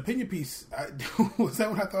it's an opinion piece. Was that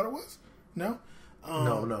what I thought it was? No?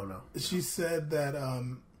 No. She said that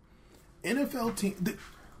NFL team...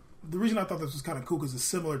 The reason I thought this was kind of cool because it's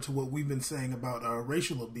similar to what we've been saying about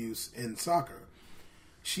racial abuse in soccer.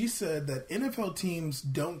 She said that NFL teams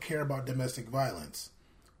don't care about domestic violence.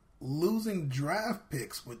 Losing draft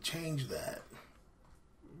picks would change that.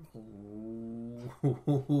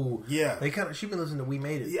 Ooh. Yeah, she been listening to We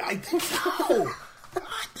Made It. Yeah, I think so.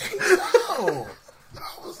 I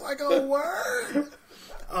was like, "Oh, word."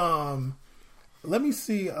 Let me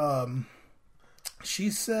see.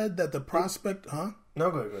 She said that the prospect,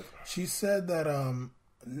 No, good. She said that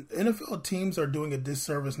NFL teams are doing a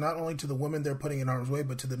disservice not only to the women they're putting in harm's way,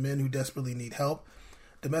 but to the men who desperately need help.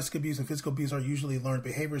 Domestic abuse and physical abuse are usually learned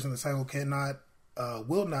behaviors, and the cycle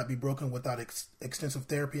will not be broken without extensive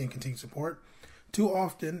therapy and continued support. Too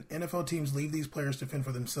often, NFL teams leave these players to fend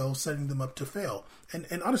for themselves, setting them up to fail. And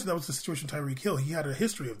honestly, that was the situation with Tyreek Hill. He had a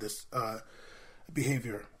history of this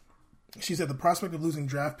behavior. She said the prospect of losing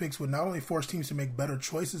draft picks would not only force teams to make better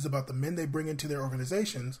choices about the men they bring into their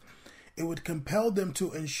organizations, it would compel them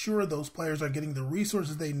to ensure those players are getting the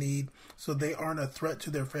resources they need so they aren't a threat to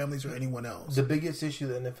their families or anyone else. The biggest issue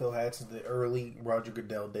the NFL had since the early Roger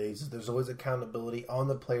Goodell days is there's always accountability on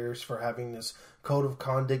the players for having this code of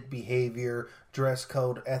conduct, behavior, dress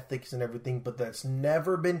code, ethics, and everything, but that's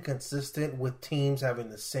never been consistent with teams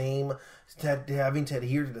having having to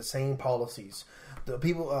adhere to the same policies. The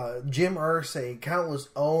people, Jim Irsay, countless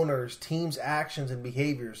owners, teams' actions and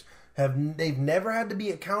behaviors they've never had to be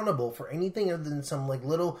accountable for anything other than some like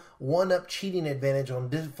little one-up cheating advantage on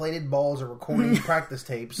deflated balls or recording practice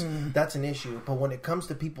tapes. That's an issue. But when it comes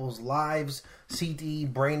to people's lives,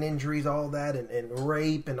 CTE, brain injuries, all that, and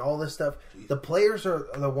rape and all this stuff, the players are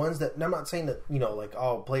the ones that. And I'm not saying that like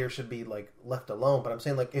all players should be like left alone, but I'm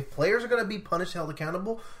saying like if players are going to be punished, held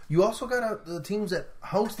accountable, you also got the teams that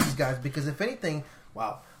host these guys because if anything.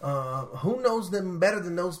 Wow. Who knows them better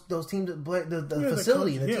than those teams that play the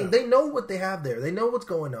facility and the team? They know what they have there. They know what's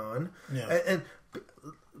going on. Yeah. And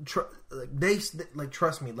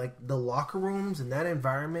trust me, like the locker rooms and that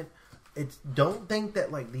environment. Don't think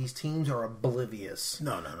that like these teams are oblivious.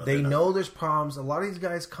 No. They know there's problems. A lot of these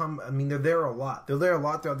guys come. I mean, they're there a lot. They're there a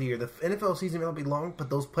lot throughout the year. The NFL season may not be long, but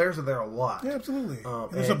those players are there a lot. Yeah, absolutely.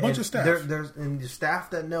 There's a bunch of staff. There's the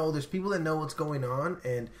staff that know. There's people that know what's going on,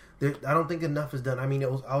 and I don't think enough is done. I mean,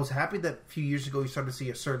 I was happy that a few years ago you started to see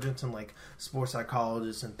a surge in like sports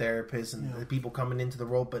psychologists and therapists and the people coming into the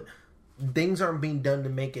role, but things aren't being done to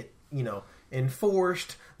make it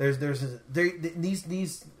enforced.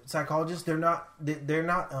 These psychologists they're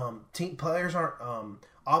not team players aren't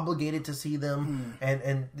obligated to see them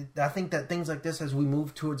and I think that things like this as we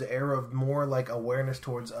move towards an era of more like awareness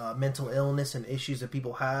towards mental illness and issues that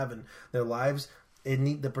people have in their lives,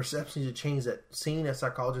 the perception to change, that seeing a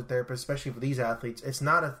psychologist therapist, especially for these athletes, it's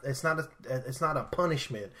not a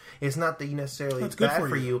punishment. It's not that you necessarily it's bad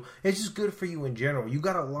for you. It's just good for you in general. You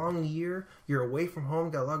got a long year. You're away from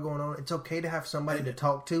home. Got a lot going on. It's okay to have somebody to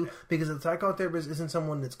talk to, because a psychotherapist isn't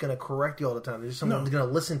someone that's going to correct you all the time. There's someone that's going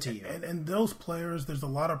to listen to you. And those players, there's a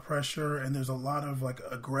lot of pressure, and there's a lot of like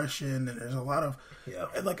aggression, and there's a lot of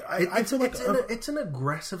like I feel like it's an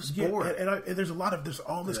aggressive sport, and there's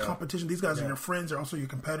all this competition. These guys are your friends. They're also your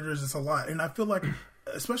competitors. It's a lot. And I feel like,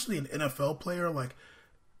 especially an NFL player, like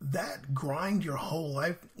that grind your whole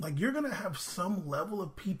life, like you're going to have some level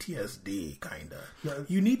of PTSD, kind of. Yeah.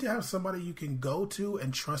 You need to have somebody you can go to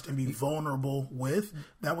and trust and be vulnerable with.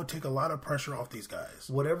 That would take a lot of pressure off these guys.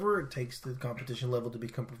 Whatever it takes the competition level to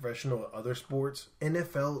become professional at other sports,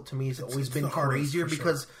 NFL to me has always been crazier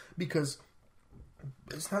because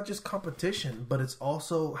it's not just competition, but it's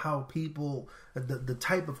also how people, the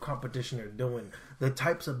type of competition they're doing, the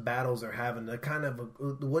types of battles they're having, the kind of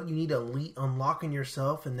what you need to unlock in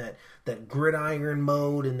yourself, and that gridiron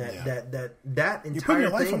mode, and that entire you're putting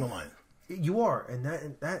your life thing on the line. You are, and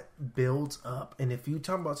that builds up. And if you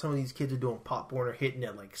talk about some of these kids are doing popcorn or hitting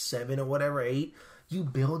at like 7 or whatever, 8, you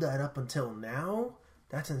build that up until now.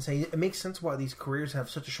 That's insane. It makes sense why these careers have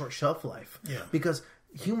such a short shelf life. Yeah, because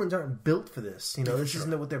humans aren't built for this. This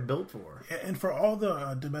isn't what they're built for. And for all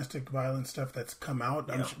the domestic violence stuff that's come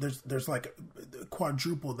out, there's like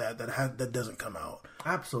quadruple that doesn't come out.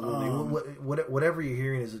 Absolutely. Whatever you're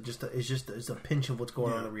hearing is just a pinch of what's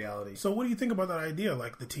going on in reality. So what do you think about that idea?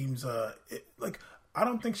 Like the teams, I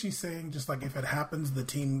don't think she's saying just like if it happens, the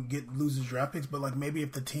team loses draft picks, but like maybe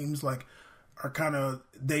if the teams like are kind of,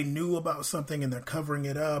 they knew about something and they're covering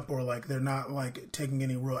it up, or like they're not like taking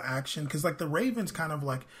any real action, because like the Ravens kind of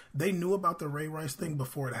like they knew about the Ray Rice thing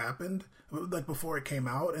before it happened, like before it came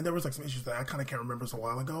out, and there was like some issues that I kind of can't remember. It's a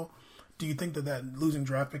while ago. Do you think that losing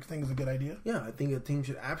draft pick thing is a good idea? Yeah, I think a team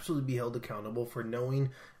should absolutely be held accountable for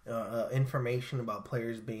knowing information about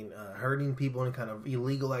players being hurting people, any kind of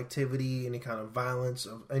illegal activity, any kind of violence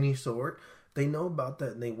of any sort. They know about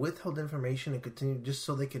that, and they withheld information and continue just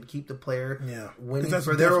so they could keep the player winning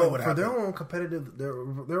for their own competitive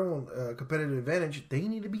advantage. They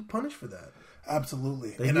need to be punished for that. Absolutely,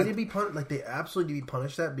 they need to be punished. Like they absolutely need to be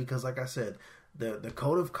punished that, because, like I said, the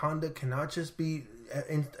code of conduct cannot just be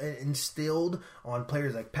instilled on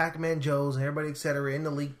players like Pac-Man Joes and everybody, etc. in the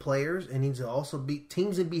league players. It needs to also be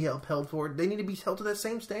teams and be held for it. They need to be held to that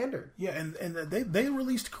same standard. Yeah, and they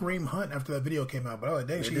released Kareem Hunt after that video came out, but oh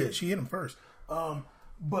dang, she hit him first. That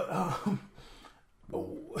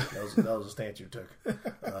was a stance you took.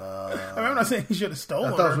 I'm not saying he should have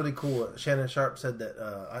stolen. I thought it was really cool. Shannon Sharp said that.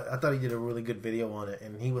 I thought he did a really good video on it,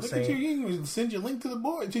 and he was saying, "You send your link to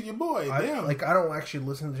your boy." Damn. I don't actually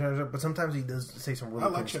listen to Shannon Sharp, but sometimes he does say some really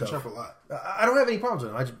cool Shannon stuff. Sharp a lot. I don't have any problems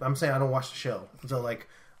with him. I'm saying I don't watch the show. So like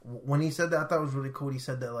when he said that, I thought it was really cool. He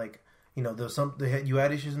said that like, there's you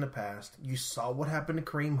had issues in the past. You saw what happened to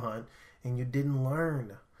Kareem Hunt, and you didn't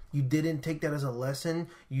learn. You didn't take that as a lesson.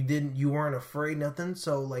 You weren't afraid, nothing.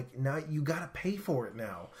 So like now you got to pay for it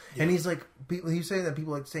now. Yeah. And he's like, he's saying that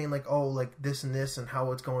people like saying like, oh, like this and this and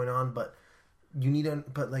how it's going on, but you need to.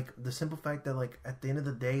 But like the simple fact that like at the end of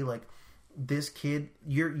the day, like this kid,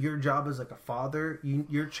 your job as like a father,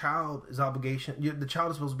 your child is obligation. The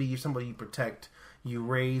child is supposed to be somebody you protect, you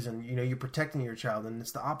raise, and you're protecting your child. And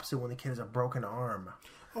it's the opposite when the kid has a broken arm.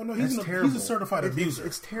 Oh no, he's a certified abuser.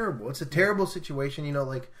 It's terrible. It's a terrible situation. It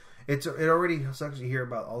already sucks to hear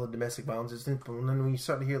about all the domestic violence. And then when you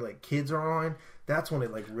start to hear like kids are on, that's when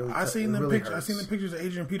it like really. I seen the pictures of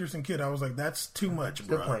Adrian Peterson kid. I was like, that's too much,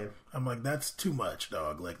 bro. I'm like, that's too much,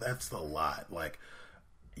 dog. Like that's a lot. Like,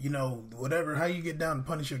 whatever. How you get down and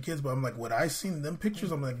punish your kids, but I'm like, what I seen them pictures,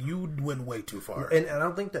 I'm like, you went way too far. And I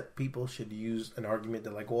don't think that people should use an argument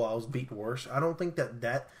that like, well, I was beat worse. I don't think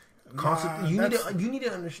that. You need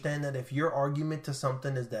to understand that if your argument to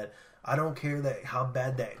something is that I don't care that how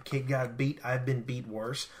bad that kid got beat, I've been beat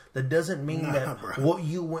worse. That doesn't mean what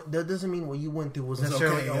you went through was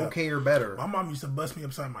necessarily okay or better. My mom used to bust me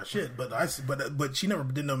upside my shit, but she never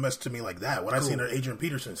did no mess to me like that. When I seen her Adrian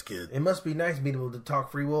Peterson's kid, it must be nice being able to talk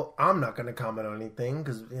free will. I'm not going to comment on anything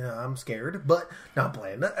because I'm scared, but not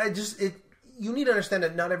playing. You need to understand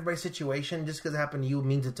that not everybody's situation, just because it happened to you,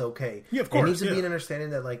 means it's okay. Yeah, of course. It needs to be an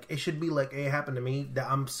understanding that, like, it should be like, hey, it happened to me.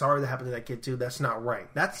 That I'm sorry that happened to that kid too. That's not right.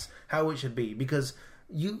 That's how it should be, because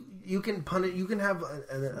you can punish. You can have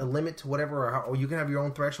a limit to whatever, or you can have your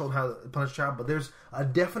own threshold how to punish a child. But there's a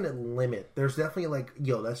definite limit. There's definitely like,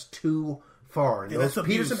 that's too far. And those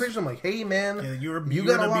Peterson pictures, I'm like, hey man, you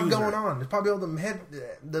got a lot going on. There's probably all them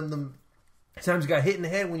Sometimes you got hit in the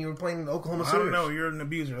head when you were playing Oklahoma Sooners. I don't know. You're an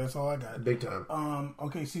abuser. That's all I got. Big time.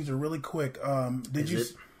 Okay, Caesar, really quick. Did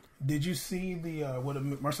you see the what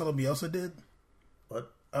Marcelo Bielsa did?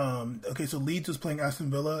 What? Okay, so Leeds was playing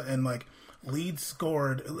Aston Villa, and like Leeds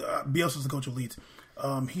scored. Bielsa's the coach of Leeds.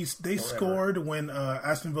 They scored when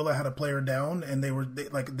Aston Villa had a player down, and they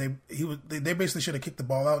basically should have kicked the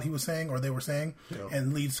ball out. He was saying, or they were saying,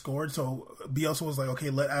 and Leeds scored. So Bielsa was like, okay,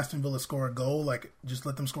 let Aston Villa score a goal, like just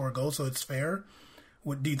let them score a goal, so it's fair.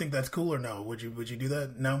 Do you think that's cool or no? Would you do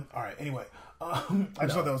that? No. All right. Anyway, I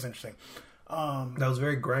just thought that was interesting. That was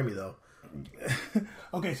very grimy, though.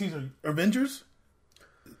 Okay, Caesar, Avengers.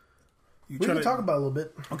 We can talk about it a little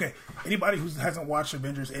bit. Okay. Anybody who hasn't watched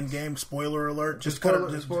Avengers Endgame, spoiler alert. Just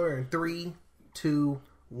spoiler in 3, 2,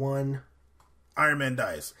 1. Iron Man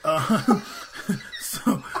dies. Cut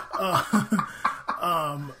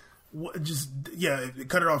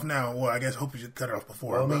it off now. Well, I guess hope you should cut it off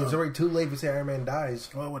before. Well, I mean, it's already too late to say Iron Man dies.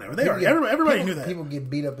 Well, whatever. Everybody knew that. People get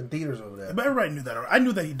beat up in theaters over that. But everybody knew that. I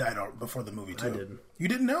knew that he died before the movie too. I didn't. You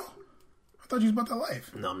didn't know? I thought you was about that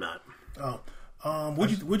life. No, I'm not. Oh. What'd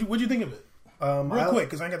you think of it? Real quick,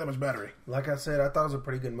 because I ain't got that much battery. Like I said, I thought it was a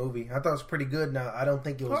pretty good movie. I thought it was pretty good. Now, I don't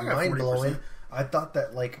think it was mind-blowing. I thought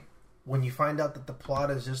that, like, when you find out that the plot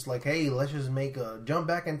is just like, hey, let's just make a jump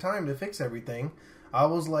back in time to fix everything, I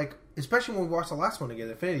was like, especially when we watched the last one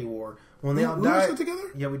together, Infinity War, when they all died. We watched it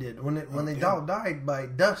together? Yeah, we did. When they all died by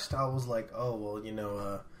dust, I was like, oh,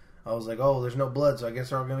 well, I was like, oh, there's no blood, so I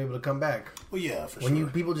guess they're all going to be able to come back. Well, yeah, for sure. When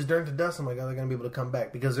people just turn to dust, I'm like, oh, they're going to be able to come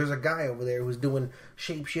back. Because there's a guy over there who's doing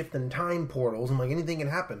shape-shifting time portals. I'm like, anything can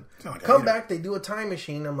happen. Come back, they do a time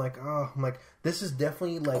machine. I'm like, this is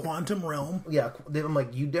definitely like... Quantum realm. Yeah, I'm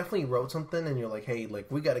like, you definitely wrote something, and you're like, hey,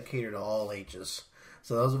 like, we got to cater to all ages.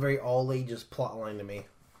 So that was a very all-ages plot line to me.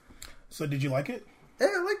 So did you like it? Yeah,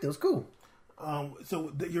 I liked it. It was cool.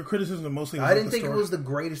 So your criticism mostly was I didn't think it was the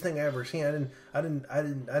greatest thing I ever seen. I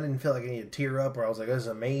didn't feel like I needed to tear up, or I was like, this is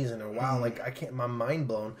amazing, or wow, like I can't, my mind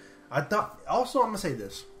blown. I thought, also I'm gonna say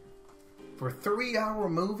this, for a 3-hour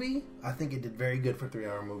movie, I think it did very good for a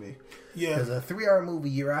 3-hour movie. Yeah. Because a 3-hour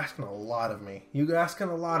movie, you're asking a lot of me. You're asking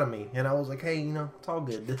a lot of me, and I was like, hey, it's all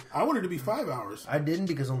good. I wanted it to be 5 hours. I didn't,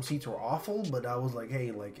 because some seats were awful, but I was like,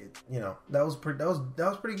 hey, like it, that was pretty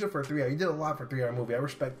good for a 3-hour. You did a lot for a 3-hour movie. I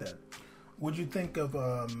respect that. What'd you think of?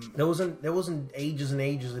 There wasn't ages and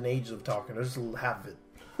ages and ages of talking. There's just half of it.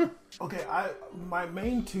 Okay, my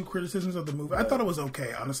main 2 criticisms of the movie. I thought it was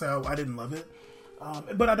okay. Honestly, I didn't love it,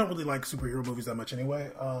 but I don't really like superhero movies that much anyway.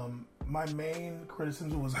 My main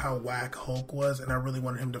criticism was how whack Hulk was, and I really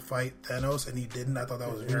wanted him to fight Thanos, and he didn't. I thought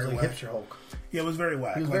that was very whack. Hipster Hulk. Yeah, it was very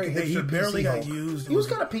whack. He was very hipster. He barely Hulk. got used. He was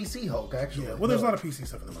kind of PC Hulk, actually. Yeah, well, there's a lot of PC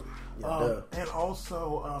stuff in the movie. And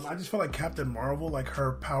also, I just felt like Captain Marvel, like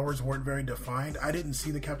her powers weren't very defined. I didn't see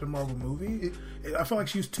the Captain Marvel movie. I felt like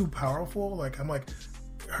she was too powerful. Like, I'm like,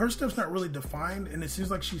 her stuff's not really defined, and it seems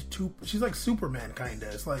like she's like Superman, kind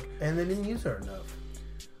of. It's like, and they didn't use her enough.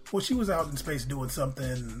 Well, she was out in space doing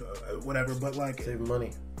something, whatever. But like, saving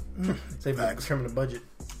money, trimming the budget.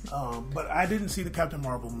 But I didn't see the Captain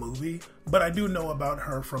Marvel movie, but I do know about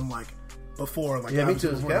her from like. Before, like, yeah, me too.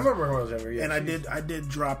 I remember when I was younger. Yeah, and I did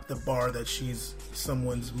drop the bar that she's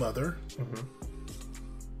someone's mother. Mm-hmm.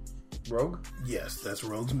 Rogue? Yes, that's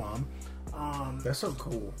Rogue's mom. That's so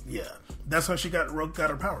cool. Yeah, that's how Rogue got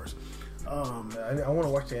her powers. I want to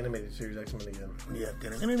watch the animated series X-Men again. Yeah.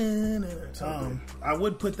 I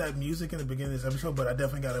would put that music in the beginning of this episode, but I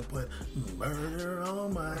definitely got to put "Murder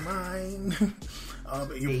on My Mind."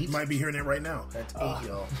 You might be hearing it right now. That's 8,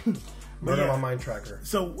 y'all. Murder on My Mind tracker.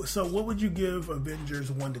 So what would you give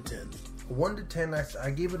Avengers 1 to 10? 1 to 10,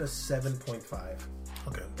 I give it a 7.5.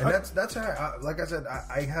 Okay, and that's how. Like I said,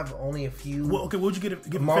 I have only a few. Well, okay, what would you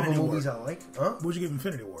give Marvel Infinity movies War? I like? Huh? What would you give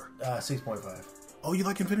Infinity War? 6.5. Oh, you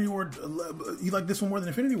like Infinity War? You like this one more than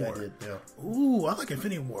Infinity War? I did, yeah. Ooh, I like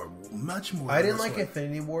Infinity War much more. I didn't like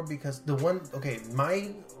Infinity War because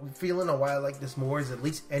my feeling on why I like this more is at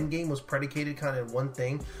least Endgame was predicated kind of one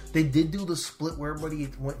thing. They did do the split where everybody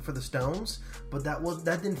went for the stones, but that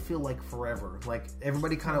didn't feel like forever. Like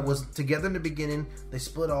everybody kind of was together in the beginning, they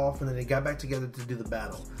split off, and then they got back together to do the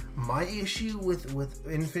battle. My issue with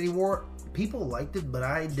Infinity War, people liked it, but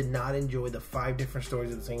I did not enjoy the 5 different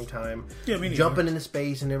stories at the same time. Yeah, me neither. Jumping into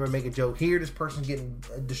space and never make a joke. Here, this person's getting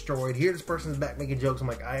destroyed. Here, this person's back making jokes. I'm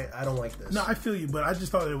like, I don't like this. No, I feel you, but I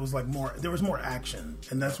just thought it was like there was more action,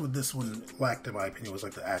 and that's what this one lacked, in my opinion, was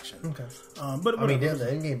like the action. Okay. But I mean, the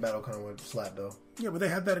Endgame battle kind of went flat though. Yeah, but they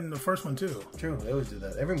had that in the first one too. True, they always do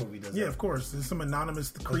that. Every movie does that. Yeah, of course. There's some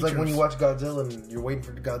anonymous creatures. It's like when you watch Godzilla and you're waiting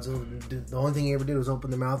for Godzilla. The only thing he ever did was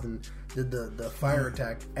open their mouth and did the fire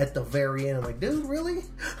attack at the very end. I'm like, dude, really?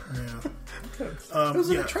 Yeah. It was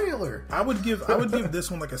in the trailer. I would give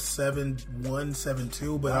this one like a 7.1,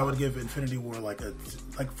 7.2, but I would give Infinity War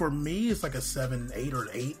for me it's like a 7.8 or an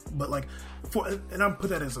 8. But and I'm put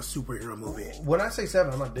that as a superhero movie. When I say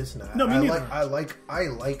 7, I'm not dissing that. No, me neither. I like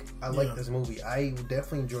this movie. I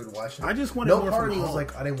definitely enjoyed watching it. I just wanted more from Hulk. No part was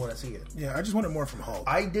like I didn't want to see it. Yeah, I just wanted more from Hulk.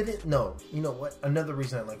 I didn't know. You know what? Another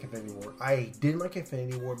reason I like Infinity War. I didn't like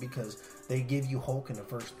Infinity War because they give you Hulk in the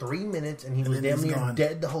first 3 minutes and he was damn near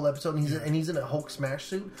dead the whole episode and he's in a Hulk smash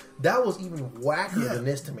suit. That was even whacker than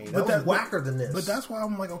this to me. That was whacker than this. But that's why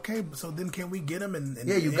I'm like, okay, so then can we get him in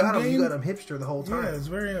you got him. You got him hipster the whole time. Yeah, it's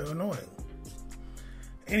very annoying.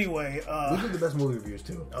 Anyway, we did the best movie reviews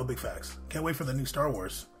too. Oh, big facts! Can't wait for the new Star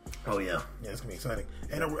Wars. Oh yeah, it's gonna be exciting,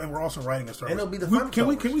 and we're also writing a Star Wars. And it'll be the fun. Can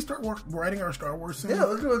we start writing our Star Wars soon? Yeah,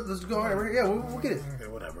 let's do it. Let's go. Yeah, we'll get it. Okay,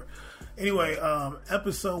 whatever. Anyway,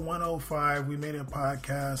 episode 105. We made a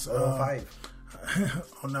podcast. 105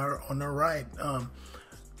 on our right.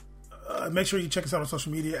 Make sure you check us out on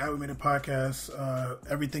social media at We Made a Podcast.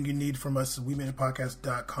 Everything you need from us is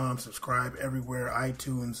WeMadeAPodcast.com. Subscribe everywhere.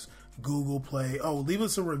 iTunes, Google Play. Oh, leave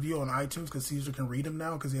us a review on iTunes because Caesar can read them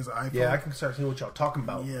now because he has an iPhone. Yeah, I can start seeing what y'all talking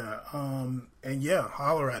about. Yeah. And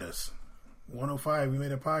holler at us. 105, We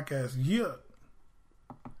Made a Podcast. Yeah.